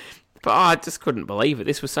 But I just couldn't believe it.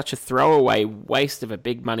 This was such a throwaway waste of a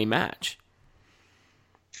big money match.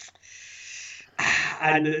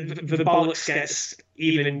 And the bollocks gets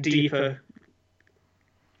even deeper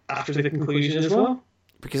after the conclusion as well.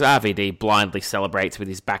 Because RVD blindly celebrates with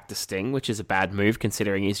his back to Sting, which is a bad move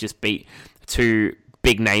considering he's just beat two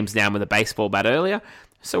big names down with a baseball bat earlier.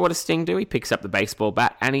 So what does Sting do? He picks up the baseball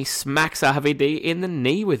bat and he smacks RVD in the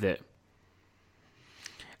knee with it.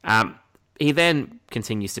 He then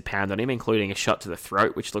continues to pound on him, including a shot to the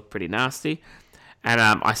throat, which looked pretty nasty. And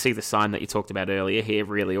I see the sign that you talked about earlier here,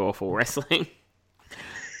 really awful wrestling.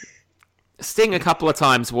 Sting a couple of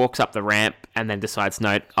times walks up the ramp and then decides,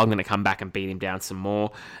 no, I'm going to come back and beat him down some more.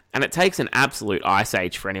 And it takes an absolute ice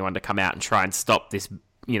age for anyone to come out and try and stop this,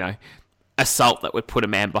 assault that would put a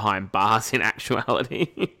man behind bars in actuality.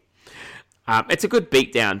 It's a good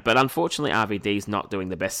beatdown, but unfortunately RVD's not doing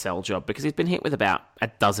the best sell job because he's been hit with about a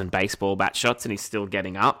dozen baseball bat shots and he's still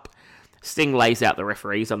getting up. Sting lays out the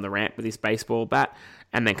referees on the ramp with his baseball bat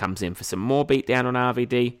and then comes in for some more beatdown on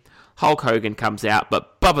RVD. Hulk Hogan comes out,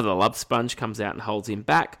 but Bubba the Love Sponge comes out and holds him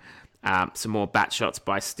back. Some more bat shots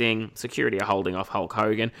by Sting. Security are holding off Hulk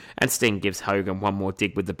Hogan, and Sting gives Hogan one more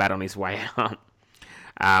dig with the bat on his way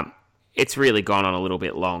out. It's really gone on a little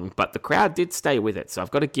bit long, but the crowd did stay with it, so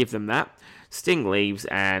I've got to give them that. Sting leaves,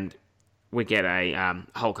 and we get a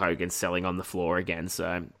Hulk Hogan selling on the floor again,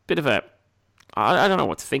 so bit of a... I don't know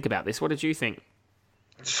what to think about this. What did you think?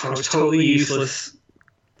 It was totally useless.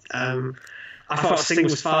 I thought Sting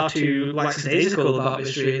was far too lackadaisical about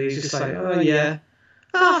this, really. He's just like, oh, yeah.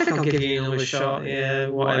 Oh, I think I'll give you another shot. Yeah,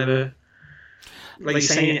 whatever. Like you're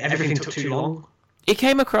saying, everything took too long. It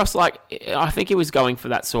came across like, I think he was going for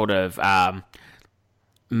that sort of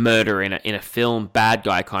murder in a film, bad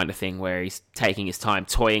guy kind of thing, where he's taking his time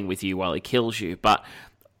toying with you while he kills you. But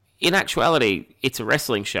in actuality, it's a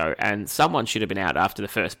wrestling show, and someone should have been out after the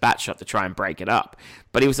first bat shot to try and break it up.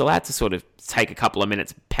 But he was allowed to sort of take a couple of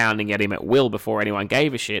minutes pounding at him at will before anyone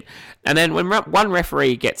gave a shit. And then when one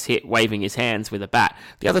referee gets hit waving his hands with a bat,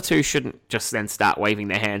 the other two shouldn't just then start waving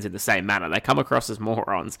their hands in the same manner. They come across as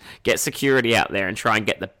morons. Get security out there and try and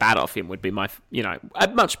get the bat off him would be a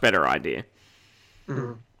much better idea.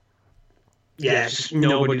 Mm. Yeah, just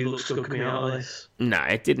nobody looks good coming out of this. No,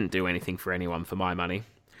 it didn't do anything for anyone for my money.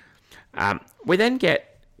 We then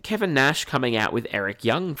get Kevin Nash coming out with Eric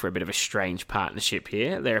Young for a bit of a strange partnership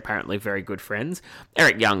here. They're apparently very good friends.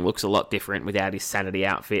 Eric Young looks a lot different without his sanity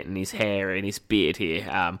outfit and his hair and his beard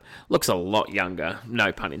here. Looks a lot younger,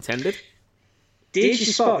 no pun intended. Did you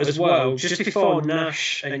spot as well, just before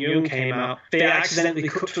Nash and Young came out, they accidentally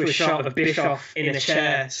cut to a shot of Bischoff in a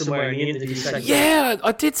chair somewhere in the interview segment? Yeah,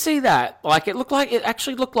 I did see that. It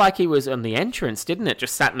actually looked like he was on the entrance, didn't it?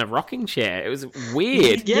 Just sat in a rocking chair. It was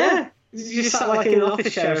weird. Yeah. You just sat like in an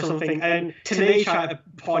office chair or something, and Tenay tried to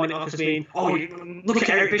point it off as being, look at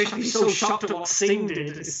Eric Bischoff, he's so shocked at what Sting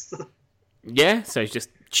did. Yeah, so he's just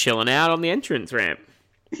chilling out on the entrance ramp.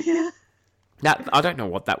 Yeah. Now, I don't know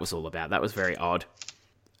what that was all about. That was very odd.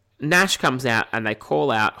 Nash comes out, and they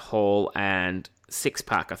call out Hall and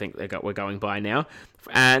Six-Pack, I think we're going by now,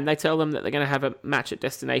 and they tell them that they're going to have a match at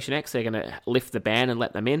Destination X. They're going to lift the ban and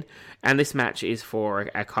let them in, and this match is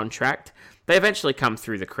for a contract. They eventually come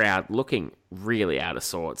through the crowd looking really out of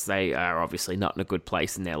sorts. They are obviously not in a good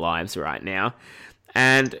place in their lives right now.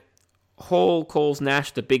 And Hall calls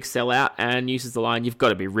Nash the big sellout and uses the line, "You've got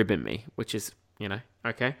to be ribbing me," which is,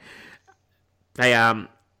 okay. They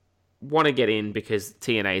want to get in because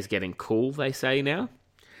TNA is getting cool, they say now.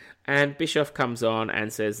 And Bischoff comes on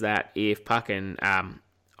and says that if Puck and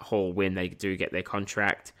Hall win, they do get their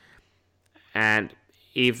contract. And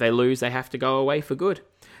if they lose, they have to go away for good.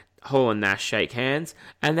 Hall and Nash shake hands,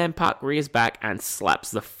 and then Park rears back and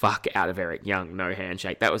slaps the fuck out of Eric Young. No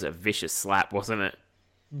handshake. That was a vicious slap, wasn't it?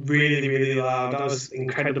 Really, really loud. That was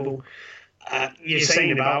incredible. You're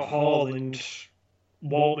saying about Hall and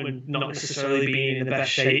Waltman not necessarily being in the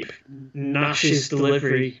best shape. Nash's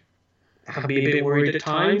delivery had me a bit worried at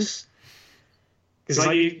times. Because,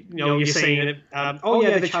 you're saying that,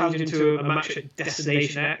 they're challenging to a match at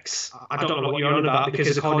Destination X. I don't know what you're on about,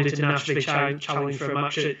 because according to Nash, they challenged for a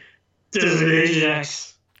match at Destination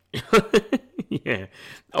X. Yeah.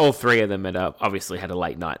 All three of them had obviously had a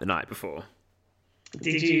late night the night before.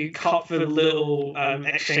 Did you cop the little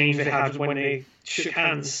exchange they had when they shook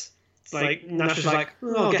hands? It's like, Nash was like,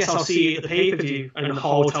 I guess I'll see you at the pay-per-view. And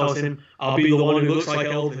Hall tells him, I'll be the one who looks like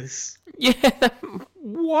Elvis. Yeah,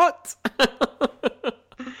 what?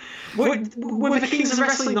 Were the Kings of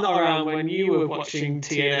Wrestling not around when you were watching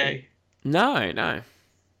TNA? No.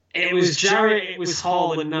 It was Jarrett, it was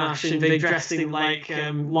Hall and Nash, and they dressed in like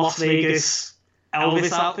Las Vegas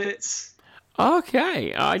Elvis outfits.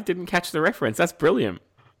 Okay, I didn't catch the reference. That's brilliant.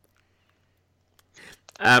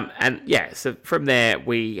 So from there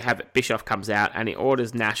we have Bischoff comes out and he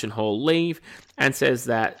orders Nash and Hall leave and says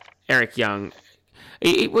that Eric Young...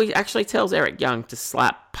 He actually tells Eric Young to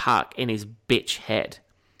slap Park in his bitch head.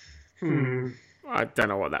 I don't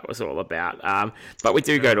know what that was all about. But we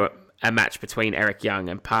do go to a match between Eric Young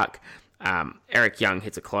and Park. Eric Young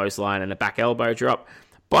hits a clothesline and a back elbow drop.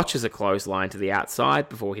 Botches a clothesline to the outside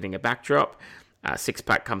before hitting a backdrop.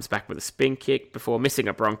 Six-Pack comes back with a spin kick before missing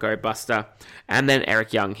a Bronco Buster. And then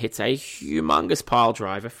Eric Young hits a humongous pile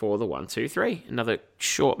driver for the 1-2-3. Another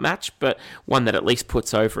short match, but one that at least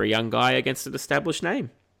puts over a young guy against an established name.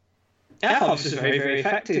 I thought this was very, very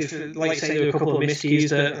effective. Like I say, there were a couple of miscues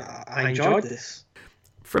that I enjoyed this.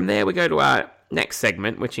 From there, we go to our next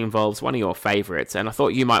segment, which involves one of your favourites, and I thought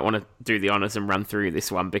you might want to do the honours and run through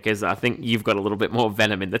this one, because I think you've got a little bit more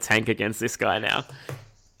venom in the tank against this guy now.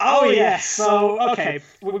 Oh, yes. So, okay,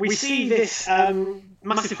 we see this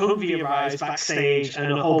massive Humvee arrives backstage,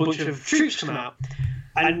 and a whole bunch of troops come out.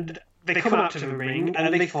 And they come out to the ring,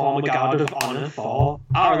 and they form a guard of honour for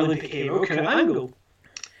our Olympic hero, Kurt Angle,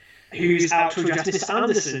 who's out to address Mr.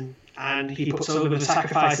 Anderson, and he puts over the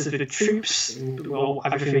sacrifices of the troops and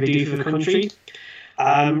everything they do for the country.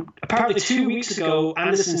 Apparently 2 weeks ago,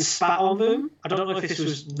 Anderson spat on them. I don't know if this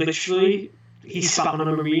was literally he spat on a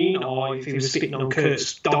Marine or if he was spitting on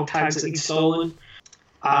Kurt's dog tags that he'd stolen.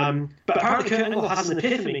 But apparently Kurt Angle has an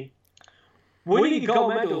epiphany. Winning a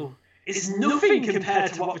gold medal is nothing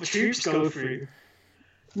compared to what the troops go through.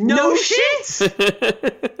 No shit!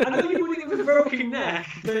 I know you wouldn't with a broken neck,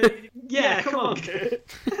 but yeah, come on,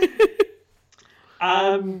 Kurt.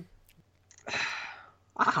 I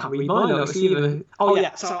can't read my notes either. Oh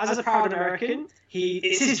yeah, so as a proud American,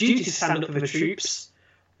 it's his duty to stand up for the troops.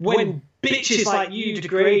 When bitches like you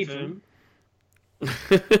degrade them,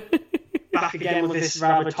 back again with this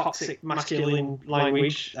rather toxic masculine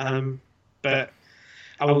language, but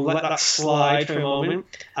I will let that slide for a moment.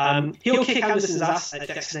 He'll kick Anderson's ass at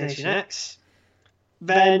Destination X.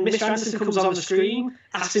 Then Mr. Anderson comes on the screen,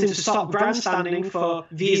 asks him to stop grandstanding for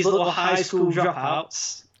these little high school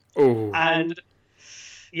dropouts. Ooh. And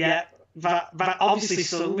yeah, that obviously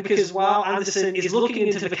sung, because while Anderson is looking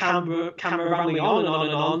into the camera rambling on and on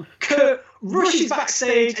and on, Kurt rushes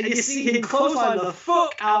backstage and you see him clothesline the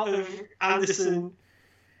fuck out of Anderson.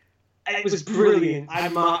 It was brilliant. I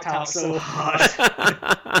marked out so hard.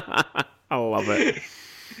 I love it.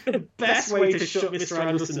 The best way to shut Mr.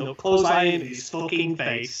 Anderson up, clothesline his fucking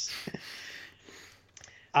face.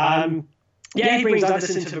 He brings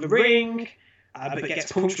Anderson to the ring, but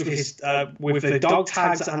gets punched with his with the dog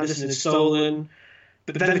tags that Anderson has stolen.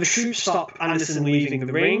 But then the troops stop Anderson leaving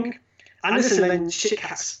the ring. Anderson then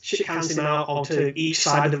shit-cans him out onto each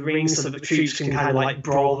side of the ring so that the troops can kind of like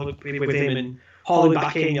brawl with him and haul him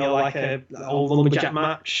back in, like a old lumberjack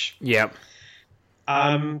match. Yep.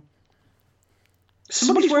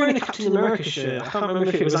 Somebody's wearing a Captain America shirt. I can't remember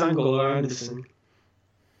if it was Angle or Anderson.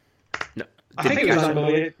 No, I think it was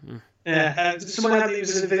Angle. Yeah, someone had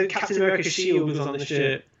the Captain America shield was on the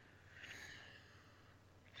shirt.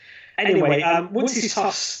 Anyway, once he's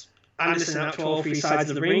tossed Anderson out to all three sides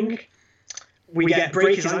of the ring, we get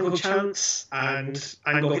break his Angle chance, and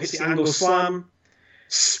Angle hits the Angle slam,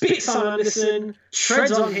 spits on Anderson,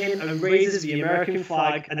 treads on him, and raises the American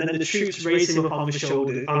flag, and then the troops raise him up on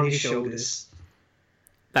his shoulders.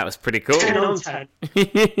 That was pretty cool. 10 on 10.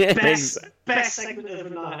 Best segment of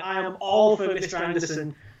the night. I am all for Mr.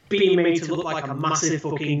 Anderson being made to look like a massive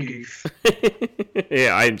fucking goof.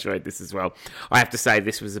 Yeah, I enjoyed this as well. I have to say,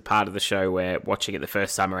 this was a part of the show where, watching it the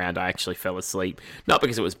first time around, I actually fell asleep. Not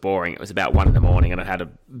because it was boring, it was about 1 a.m, and I had a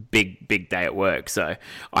big day at work, so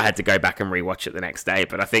I had to go back and rewatch it the next day.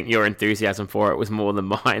 But I think your enthusiasm for it was more than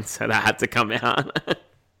mine, so that had to come out.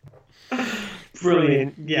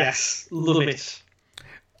 Brilliant. Yes. Love it.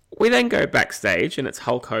 We then go backstage, and it's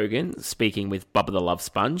Hulk Hogan speaking with Bubba the Love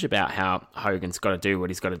Sponge about how Hogan's got to do what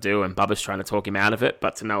he's got to do, and Bubba's trying to talk him out of it,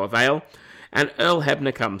 but to no avail. And Earl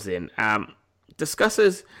Hebner comes in,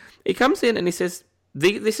 he comes in and he says,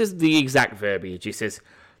 this is the exact verbiage. He says,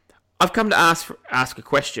 "I've come to ask a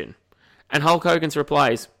question." And Hulk Hogan's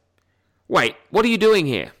replies, "Wait, what are you doing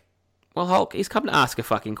here?" Well, Hulk, he's come to ask a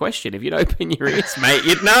fucking question. If you'd open your ears, mate,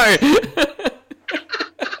 you'd know.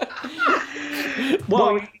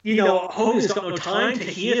 Well, Hogan's got no time to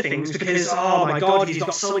hear things because, oh my God, he's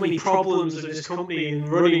got so many problems with his company and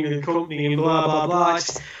running the company and blah, blah, blah.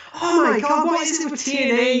 Oh my God, what is it with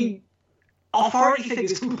TNA authority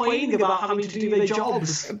figures complaining about having to do their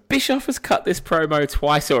jobs? Bischoff has cut this promo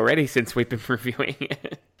twice already since we've been reviewing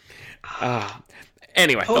it.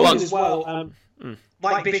 Anyway, Hogan as well,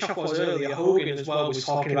 like Bischoff was earlier, Hogan as well was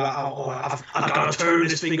talking about how, I've got to turn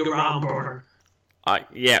this thing around, brother.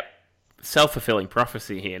 Yeah. Self-fulfilling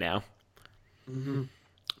prophecy here now. Mm-hmm.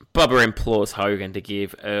 Bubba implores Hogan to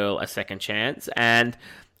give Earl a second chance, and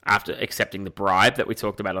after accepting the bribe that we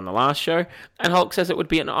talked about on the last show, and Hulk says it would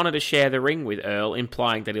be an honour to share the ring with Earl,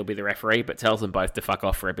 implying that he'll be the referee, but tells them both to fuck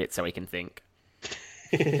off for a bit so he can think.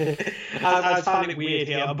 I found it weird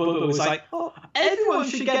here. Bubba was like, "Oh, everyone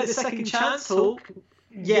should get a second chance, Hulk."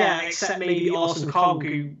 Yeah, except maybe Awesome Kong,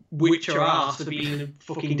 who whipped your ass for being a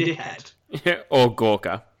fucking dickhead. Or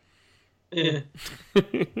Gorka. Yeah.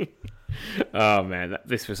 Oh man,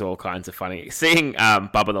 this was all kinds of funny. Seeing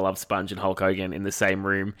Bubba the Love Sponge and Hulk Hogan in the same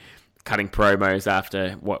room cutting promos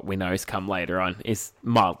after what we know has come later on is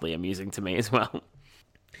mildly amusing to me as well.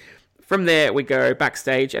 From there, we go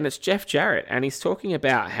backstage, and it's Jeff Jarrett, and he's talking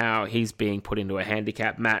about how he's being put into a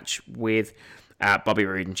handicap match with Bobby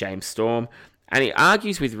Roode and James Storm, and he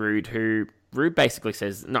argues with Roode, who Roode basically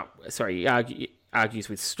says, he argues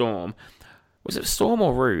with Storm. Was it Storm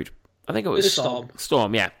or Roode? I think it was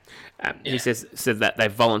Storm, yeah. He said that they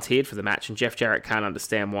volunteered for the match, and Jeff Jarrett can't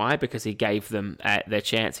understand why, because he gave them their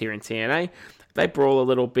chance here in TNA. They brawl a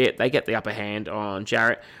little bit, they get the upper hand on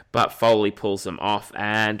Jarrett, but Foley pulls them off,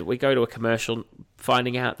 and we go to a commercial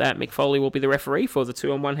finding out that Mick Foley will be the referee for the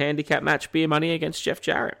 2-on-1 handicap match, Beer Money against Jeff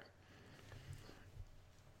Jarrett.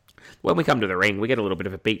 When we come to the ring, we get a little bit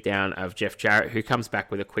of a beatdown of Jeff Jarrett, who comes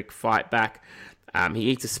back with a quick fight back. He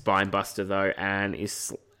eats a spine buster, though, and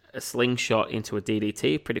is a slingshot into a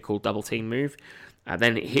DDT, pretty cool double team move.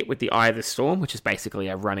 Then hit with the Eye of the Storm, which is basically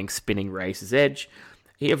a running, spinning Razor's Edge.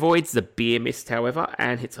 He avoids the beer mist, however,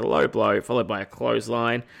 and hits a low blow, followed by a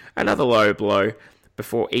clothesline, another low blow,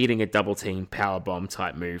 before eating a double team powerbomb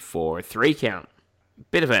type move for a 3 count.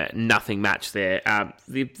 Bit of a nothing match there.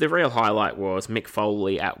 The real highlight was Mick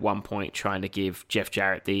Foley at one point trying to give Jeff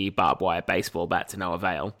Jarrett the barbed wire baseball bat to no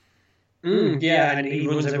avail. Yeah, and he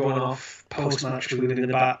runs everyone off post-match with the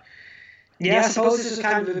bat. Yeah, I suppose this is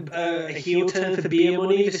kind of a heel turn for Beer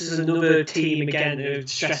Money. This is another team, again,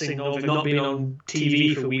 stressing over not being on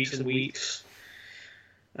TV for weeks and weeks.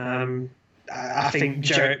 I think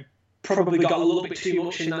Jarrett probably got a little bit too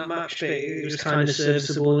much in that match, but it was kind of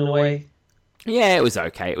serviceable in a way. Yeah, it was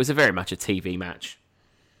okay. It was very much a TV match.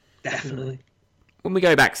 Definitely. When we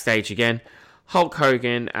go backstage again, Hulk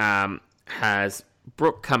Hogan has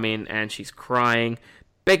Brooke come in, and she's crying,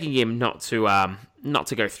 begging him not to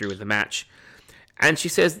go through with the match. And she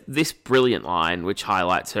says this brilliant line, which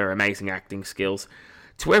highlights her amazing acting skills.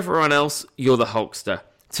 "To everyone else, you're the Hulkster.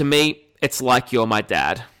 To me, it's like you're my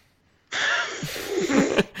dad."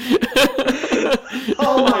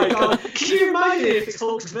 Oh my God. Can you imagine if it's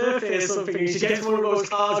Hulk's birthday or something and she gets one of those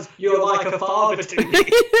cards, "You're like a father to me"?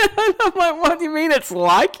 I'm like, what do you mean it's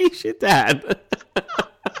like he's your dad?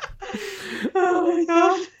 Oh my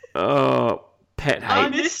God. Oh, pet hate. I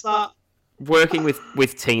missed that. Working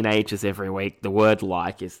with teenagers every week, the word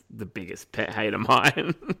 "like" is the biggest pet hate of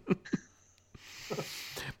mine.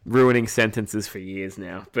 Ruining sentences for years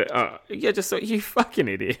now. But yeah, just so you fucking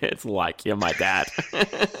idiot. It's like you're my dad.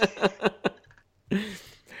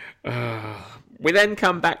 We then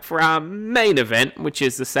come back for our main event, which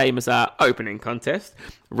is the same as our opening contest.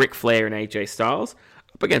 Ric Flair and AJ Styles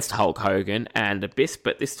up against Hulk Hogan and Abyss,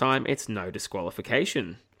 but this time it's no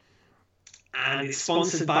disqualification. And it's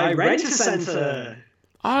sponsored by Rent-A-Center.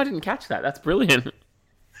 Oh, I didn't catch that. That's brilliant.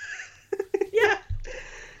 Yeah.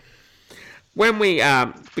 When we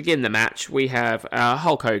begin the match, we have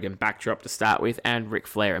Hulk Hogan backdrop to start with, and Ric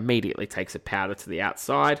Flair immediately takes a powder to the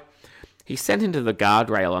outside. He's sent into the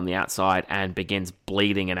guardrail on the outside and begins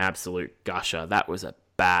bleeding an absolute gusher. That was a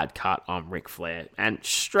bad cut on Ric Flair, and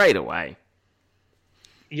straight away.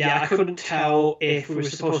 Yeah, I couldn't tell if we were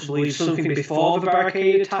supposed to believe something before the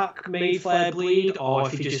barricade attack made Flair bleed, or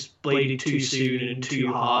if he just bleeded too soon and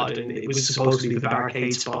too hard, and it was supposed to be the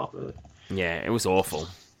barricade spot. But... yeah, it was awful.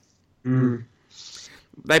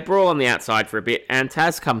 They brawl on the outside for a bit, and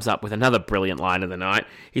Taz comes up with another brilliant line of the night.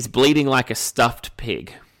 He's bleeding like a stuffed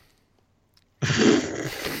pig.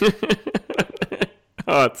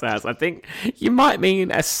 Oh, Taz, I think you might mean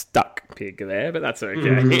a stuck pig there, but that's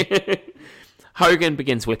okay. Hogan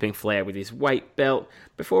begins whipping Flair with his weight belt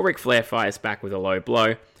before Ric Flair fires back with a low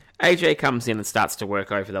blow. AJ comes in and starts to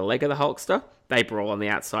work over the leg of the Hulkster. They brawl on the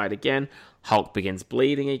outside again. Hulk begins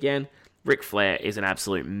bleeding again. Ric Flair is an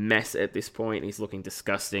absolute mess at this point. He's looking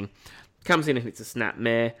disgusting. Comes in and hits a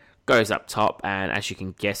snapmare, goes up top, and as you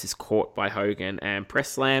can guess, is caught by Hogan and press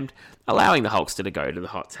slammed, allowing the Hulkster to go to the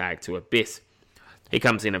hot tag to Abyss. He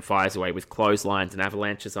comes in and fires away with clotheslines and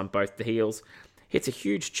avalanches on both the heels. Hits a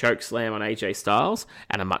huge choke slam on AJ Styles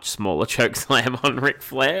and a much smaller choke slam on Ric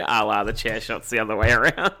Flair, a la the chair shots the other way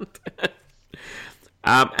around.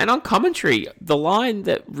 And on commentary, the line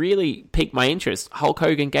that really piqued my interest, Hulk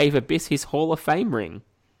Hogan gave Abyss his Hall of Fame ring.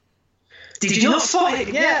 Did you not spot it?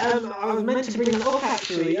 Yeah, I was meant to bring it up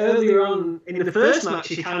actually. Earlier on in the first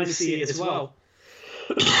match, you kind of see it as well.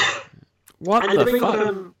 What the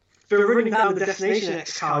fuck? They were running down the Destination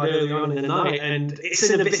X card earlier on in the night, and it's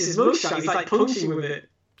in Abyss's mugshot. He's like punching with it.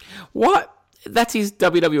 What? That's his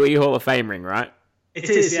WWE Hall of Fame ring, right? It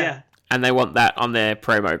is, yeah. And they want that on their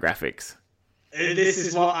promo graphics. This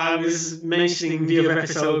is what I was mentioning the other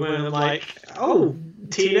episode when I'm like, oh,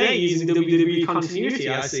 TNA using WWE continuity,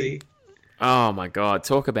 I see. Oh my god,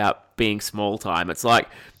 talk about being small time. It's like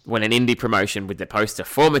when an indie promotion with their poster,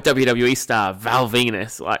 former WWE star Val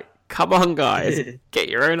Venus, like, come on guys, get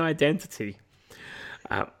your own identity.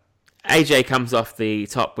 AJ comes off the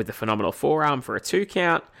top with the phenomenal forearm for a 2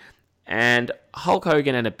 count, and Hulk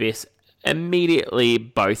Hogan and Abyss immediately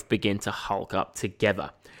both begin to Hulk up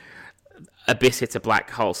together. Abyss hits a black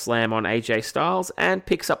hole slam on AJ Styles and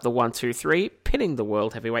picks up the 1-2-3, pinning the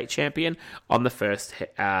World Heavyweight Champion on the first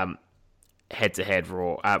head-to-head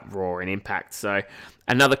Raw in Impact. So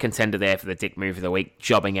another contender there for the Dick Move of the Week,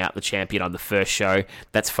 jobbing out the champion on the first show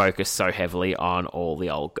that's focused so heavily on all the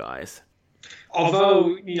old guys.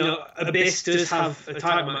 Although, Abyss does have a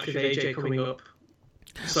title match with AJ coming up.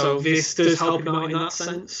 So this does help him out in that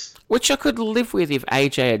sense. Which I could live with if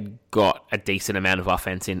AJ had got a decent amount of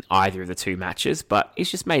offense in either of the 2 matches, but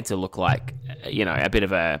he's just made to look like, a bit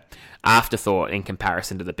of a afterthought in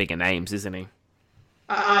comparison to the bigger names, isn't he?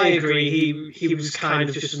 I agree. He was kind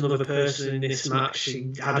of just another person in this match.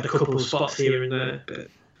 He had a couple of spots here and there. But...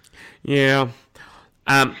 yeah.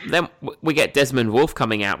 Then we get Desmond Wolfe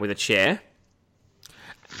coming out with a chair.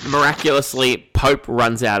 Miraculously, Pope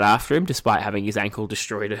runs out after him, despite having his ankle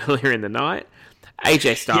destroyed earlier in the night.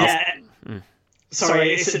 AJ Styles... yeah.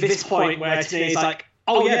 Sorry, it's at this point where TNA's like,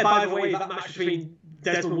 oh yeah, by the way, that match between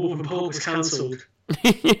Desmond Wolfe and Pope was cancelled.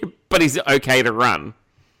 But he's okay to run.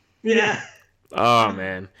 Yeah. Oh,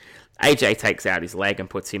 man. AJ takes out his leg and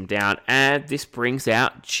puts him down, and this brings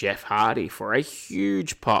out Jeff Hardy for a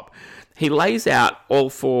huge pop. He lays out all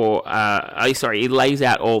he lays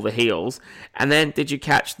out all the heels, and then did you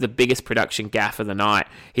catch the biggest production gaffe of the night?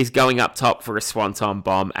 He's going up top for a swanton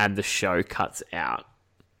bomb, and the show cuts out.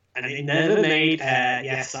 And it never made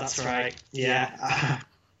yes, that's right. Yeah.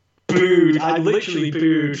 Booed. I literally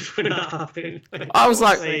booed when that happened. I was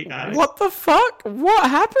like, what the fuck? What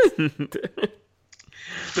happened?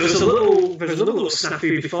 There was another little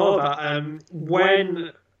snafu before that.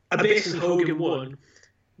 When Abyss and Hogan won,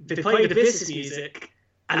 they played Abyss's music,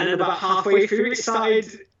 and then about halfway through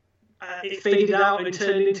it faded out and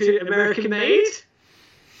turned into American Made.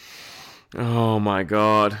 Oh my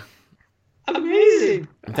god. Amazing.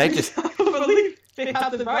 They just... I can't believe they had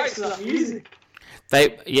the rights to that music.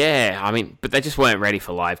 But they just weren't ready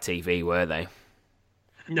for live TV, were they?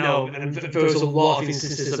 No, and there was a lot of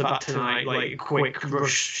instances of that tonight, like quick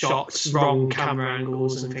rush shots, wrong camera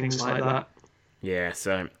angles, and things like that. Yeah,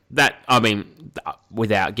 so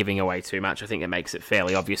without giving away too much, I think it makes it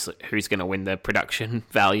fairly obvious who's going to win the production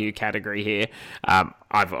value category here.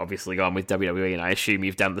 I've obviously gone with WWE, and I assume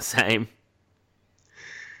you've done the same.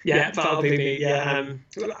 Yeah, that'll be me. Yeah.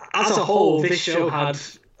 As a whole, this show had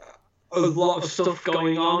a lot of stuff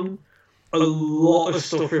going on. A lot of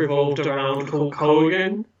stuff revolved around Hulk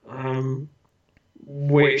Hogan.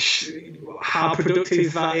 which how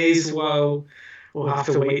productive that is, well, we'll have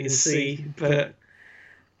to wait and see. But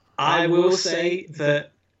I will say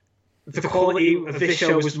that the quality of this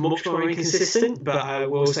show was much more inconsistent, but I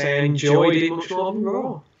will say I enjoyed it much more than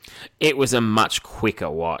Raw. It was a much quicker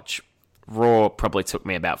watch. Raw probably took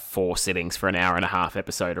me about 4 sittings for an hour and a half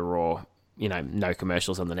episode of Raw. You know, no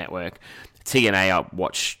commercials on the network.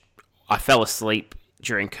 TNA, I fell asleep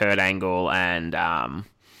during Kurt Angle and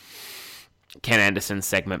Ken Anderson's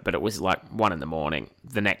segment, but it was like 1 a.m.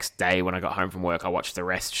 The next day when I got home from work, I watched the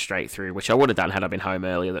rest straight through, which I would have done had I been home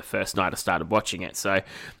earlier the first night I started watching it. So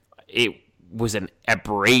it was a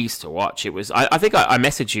breeze to watch. It was. I think I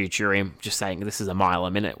messaged you during just saying this is a mile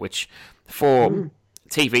a minute, which for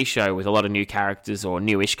TV show with a lot of new characters or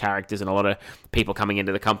newish characters and a lot of people coming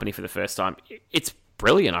into the company for the first time, it's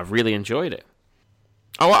brilliant. I've really enjoyed it.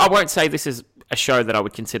 I won't say this is a show that I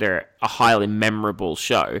would consider a highly memorable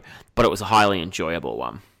show, but it was a highly enjoyable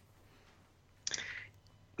one.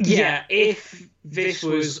 Yeah, if this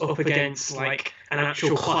was up against like an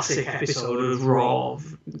actual classic episode of Raw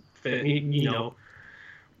that, you know,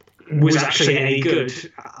 was actually any good,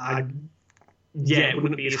 it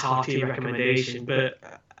wouldn't be as hearty a recommendation, but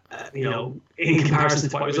you know, in comparison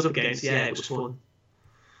to what it was up against, it was fun.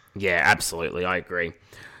 Yeah, absolutely, I agree.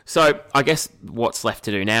 So I guess what's left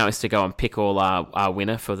to do now is to go and pick all our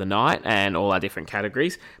winner for the night and all our different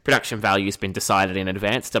categories. Production value's been decided in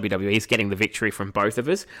advance. WWE's getting the victory from both of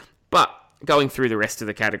us. But going through the rest of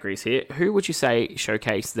the categories here, who would you say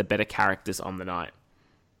showcased the better characters on the night?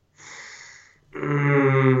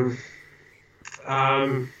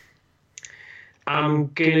 I'm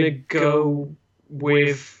gonna go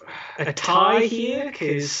with a tie here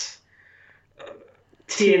because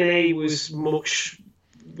TNA was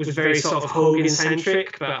very sort of Hogan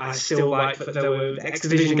centric, but I still like that there were X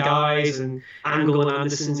Division guys and Angle and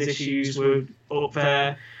Anderson's issues were up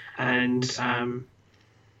there, and there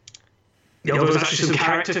was actually some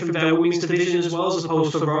character from their women's division as well as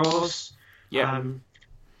opposed to Raw's. Yeah,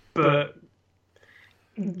 but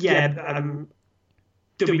WWE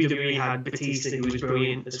had Batista, who was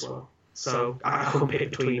brilliant as well. So I couldn't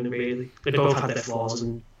pick between them really. They both had their flaws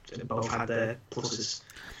and they both had their pluses.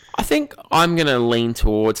 I think I'm going to lean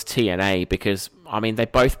towards TNA because, I mean, they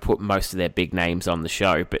both put most of their big names on the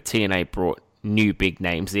show, but TNA brought new big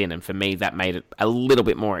names in, and for me, that made it a little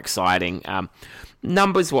bit more exciting.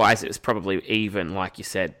 Numbers-wise, it was probably even, like you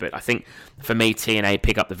said, but I think, for me, TNA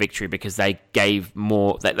pick up the victory because they gave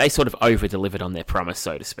more, they sort of over-delivered on their promise,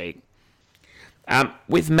 so to speak.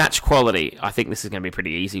 With match quality, I think this is going to be a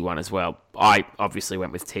pretty easy one as well. I obviously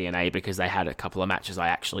went with TNA because they had a couple of matches I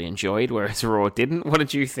actually enjoyed, whereas Raw didn't. What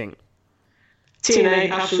did you think?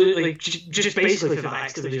 TNA, absolutely. Just basically for that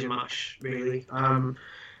X Division match, really. Young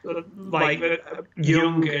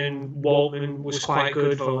and Waltman was quite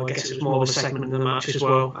good, though I guess it was more of a segment in the match as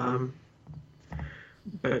well.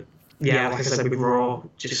 But yeah, like I said with Raw,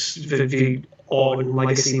 just the Orton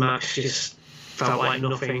Legacy match just felt like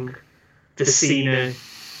nothing. The Cena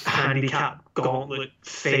handicap gauntlet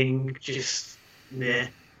thing, just meh.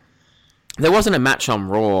 There wasn't a match on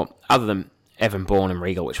Raw other than Evan Bourne and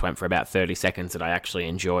Regal, which went for about 30 seconds, that I actually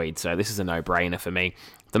enjoyed, so this is a no-brainer for me.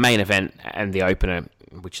 The main event and the opener,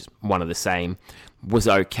 which is one of the same, was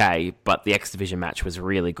okay, but the X Division match was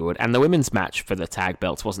really good, and the women's match for the tag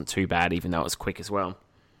belts wasn't too bad, even though it was quick as well.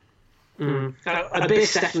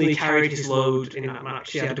 Abyss definitely carried his load in that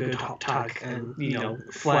match. He had a good hot tag, and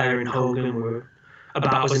Flair and Hogan were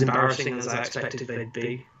about as embarrassing as I expected they'd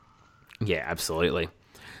be. Yeah, absolutely.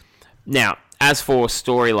 Now, as for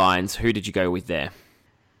storylines, who did you go with there?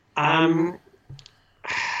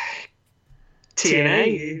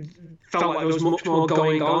 TNA felt like there was much more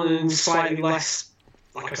going on and slightly less,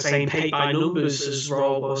 like I say, paint by numbers as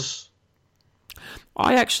Raw was.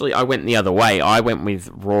 I went the other way. I went with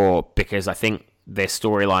Raw because I think their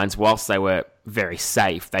storylines, whilst they were very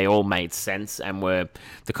safe, they all made sense and the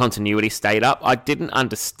continuity stayed up. I didn't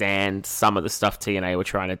understand some of the stuff TNA were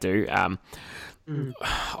trying to do.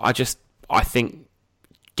 I think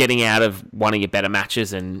getting out of one of your better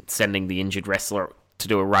matches and sending the injured wrestler to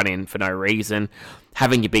do a run-in for no reason,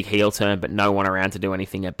 having your big heel turn but no one around to do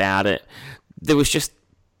anything about it, there was just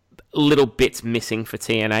little bits missing for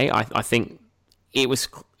TNA. I think it was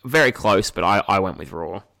very close, but I went with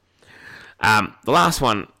Raw. The last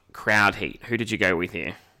one, crowd heat. Who did you go with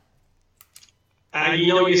here?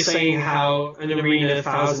 You're saying how an arena of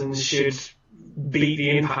thousands should beat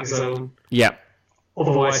the Impact Zone. Yep.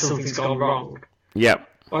 Otherwise, something's gone wrong. Yep.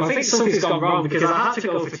 Well, I think something's gone wrong because I had to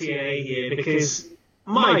go for TNA here because,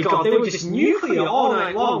 my God, they were just nuclear all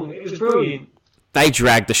night long. It was brilliant. They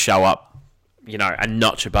dragged the show up, a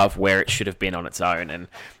notch above where it should have been on its own. And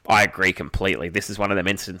I agree completely. This is one of them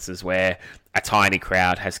instances where a tiny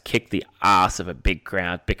crowd has kicked the ass of a big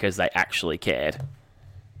crowd because they actually cared.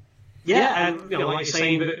 Yeah, and like you're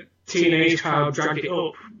saying that TNA's crowd dragged it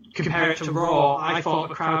up. Compare it to Raw, I thought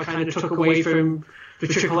the crowd kind of took away from the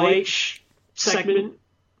Triple H segment.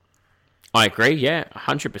 I agree, yeah,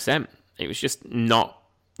 100%. It was just not,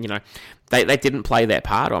 they didn't play their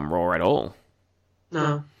part on Raw at all.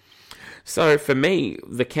 No. So for me,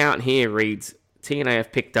 the count here reads TNA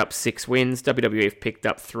have picked up 6 wins, WWE have picked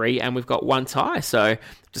up 3, and we've got 1 tie. So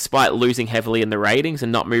despite losing heavily in the ratings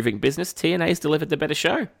and not moving business, TNA's delivered the better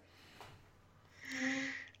show.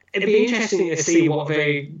 It'd be interesting to see what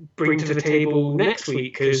they bring to the table next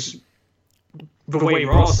week, because the way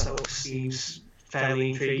Raw seems fairly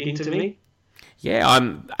intriguing to me. Yeah,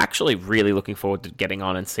 I'm actually really looking forward to getting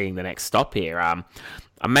on and seeing the next stop here. I'm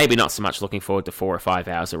maybe not so much looking forward to 4 or 5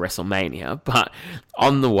 hours of WrestleMania, but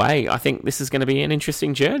on the way, I think this is going to be an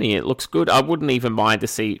interesting journey. It looks good. I wouldn't even mind to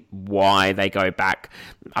see why they go back.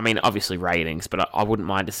 I mean, obviously ratings, but I wouldn't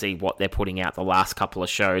mind to see what they're putting out the last couple of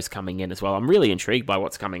shows coming in as well. I'm really intrigued by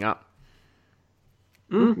what's coming up.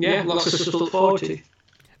 Yeah, lots of stuff to look forward to.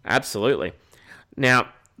 Absolutely. Now,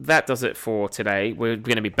 that does it for today. We're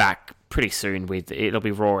going to be back pretty soon with, it'll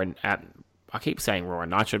be Raw and I keep saying Raw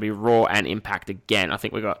and Nitro. It'll be Raw and Impact again. I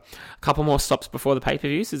think we've got a couple more stops before the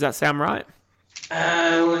pay-per-views. Does that sound right?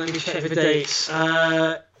 Let me check the dates.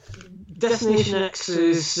 Destination X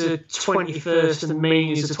is the 21st and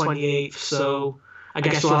Mania is the 28th, so I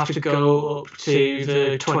guess we'll have to go up to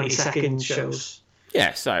the 22nd shows.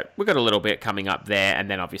 Yeah, so we've got a little bit coming up there, and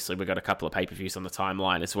then obviously we've got a couple of pay-per-views on the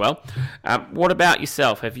timeline as well. What about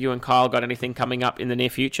yourself? Have you and Kyle got anything coming up in the near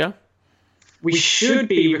future? We should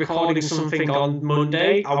be recording something on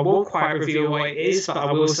Monday. I won't quite reveal what it is, but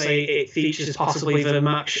I will say it features possibly the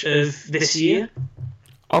match of this year.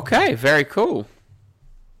 Okay, very cool.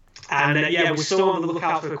 And we're still on the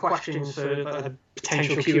lookout for questions for a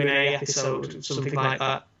potential Q&A episode, something like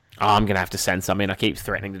that. Oh, I'm going to have to send some in. I keep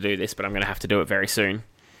threatening to do this, but I'm going to have to do it very soon.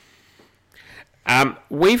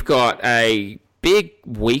 We've got a big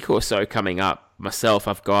week or so coming up. Myself,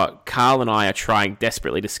 I've got Carl and I are trying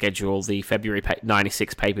desperately to schedule the February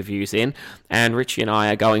 96 pay-per-views in, and Richie and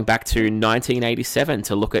I are going back to 1987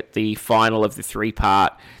 to look at the final of the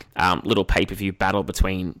 3-part little pay-per-view battle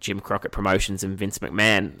between Jim Crockett Promotions and Vince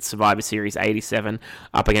McMahon, Survivor Series 87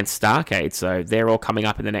 up against Starrcade. So they're all coming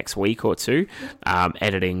up in the next week or two,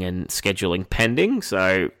 editing and scheduling pending.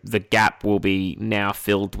 So the gap will be now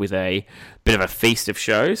filled with a bit of a feast of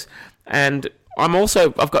shows. And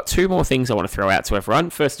I've got 2 more things I want to throw out to everyone.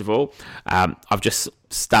 First of all, I've just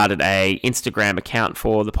started a Instagram account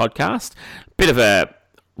for the podcast. Bit of a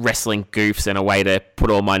wrestling goofs and a way to put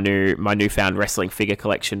all my newfound wrestling figure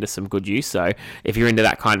collection to some good use. So if you're into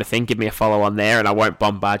that kind of thing, give me a follow on there and I won't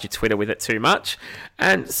bombard your Twitter with it too much.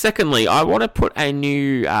 And secondly, I want to put a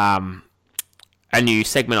new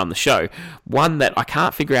segment on the show, one that I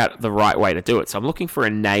can't figure out the right way to do it. So I'm looking for a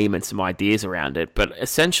name and some ideas around it. But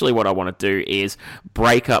essentially what I want to do is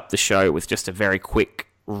break up the show with just a very quick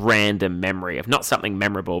random memory of not something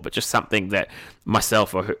memorable, but just something that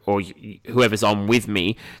myself or whoever's on with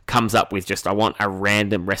me comes up with. Just I want a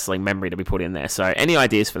random wrestling memory to be put in there. So any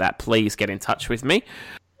ideas for that, please get in touch with me.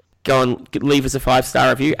 Go and leave us a 5-star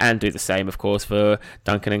review and do the same, of course, for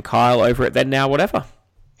Duncan and Kyle over at Then Now Whatever.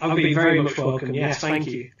 I'll be very much welcome. Yes, thank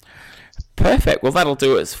you. Perfect. Well, that'll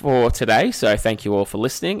do it for today. So thank you all for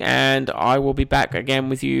listening, and I will be back again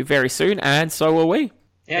with you very soon, and so will we.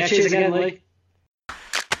 Yeah, cheers again, Lee.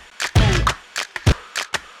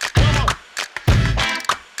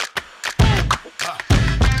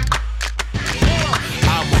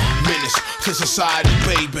 To society,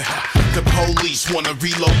 baby. The police wanna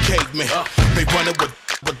relocate me. They running with,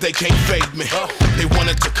 but they can't fade me. They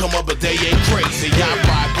wanted to come up, but they ain't crazy. I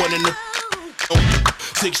ride one in the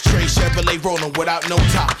 6 tray Chevrolet rolling without no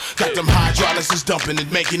top. Got them hydraulics is dumping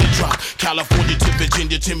and making it drop. California to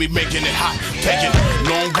Virginia to me making it hot. Taking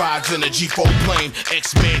long rides in a G4 plane.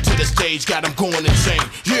 X-Men to the stage, got them going insane.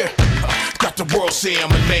 Yeah, got the world saying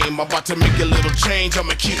my name. I'm about to make a little change,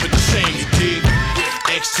 I'ma keep it the same, you dig?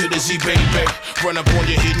 X to the Z, baby. Run up on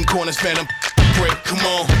your hidden corners, phantom great, come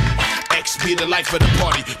on. X be the life of the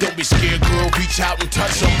party. Don't be scared, girl, reach out and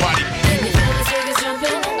touch somebody. And you feel the figures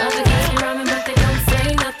jumping, other guys be rhyming, but they don't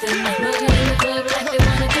say nothing. Moving in the club like they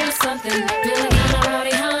wanna do something. Feeling kinda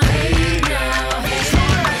rowdy, huh? Hey now, hey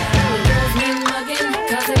now. The girls be mugging,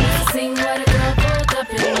 cause they want to sing what a girl pulled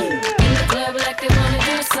up in. In the club like they wanna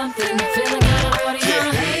do something. Feeling kinda rowdy,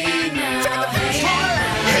 huh? Hey now, hey now.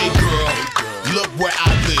 Hey girl, look where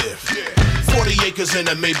I live. 40 acres in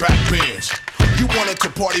a Maybach Benz. wanted to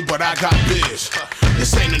party, but I got biz.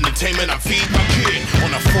 This ain't entertainment, I'm feeding my kid.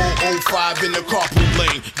 On a 405 in the carpool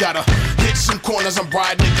lane. Gotta hit some corners, I'm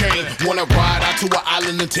riding the cane. Wanna ride out to an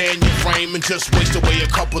island and tan your frame and just waste away a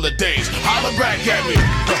couple of days. Holler back at me.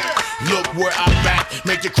 Look where I'm at.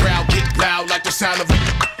 Make the crowd get loud like the sound of a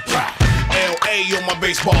L.A. on my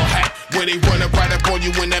baseball hat. Where they running right up on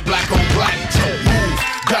you in that black on black. So move,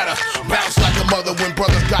 gotta bounce like a mother when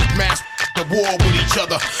brothers got masked. The war with each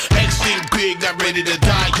other. Ain't seen big, not ready to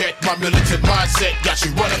die yet. My militant mindset got you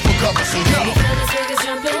running for cover, so yo. These fellas niggas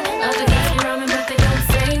jumping, other guys be rhyming, but they don't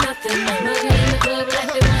say nothing. Moving in the club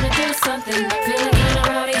like they wanna do something. Feeling kinda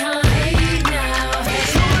rowdy, huh? Hey now,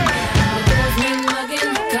 hey now. The girls be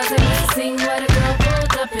mugging, cause they must have seen what a girl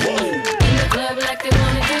pulled up in. In the club like they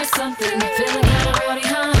wanna do something. Feeling kinda rowdy,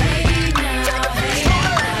 huh? Hey now, hey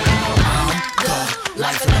now. I'm the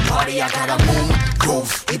life of the party, I gotta move.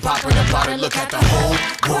 They popping about it, look at the whole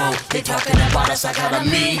world. They talking about us, I got a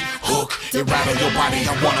mean hook. They rattle your body,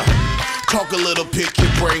 I wanna talk a little, pick your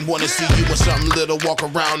brain. Wanna see you with something little, walk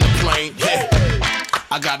around the plane. Yeah,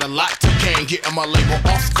 I got a lot to gain, getting my label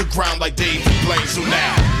off the ground like David Blaine. So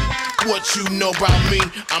now, what you know about me?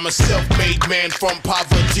 I'm a self-made man from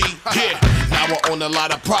poverty. Yeah, now I own a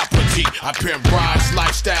lot of property. I pimp rides,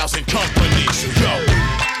 lifestyles, and companies. So yo,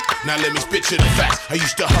 now let me spit you the facts. I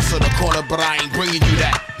used to hustle the corner, but I ain't bringing you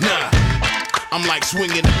that. Nah, I'm like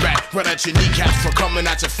swinging the bat, right at your kneecaps for coming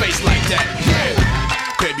at your face like that. Yeah,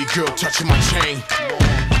 baby girl touching my chain.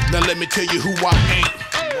 Now let me tell you who I ain't.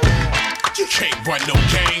 You can't run no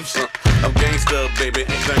games. I'm gangsta, baby,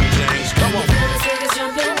 ain't nothing changed.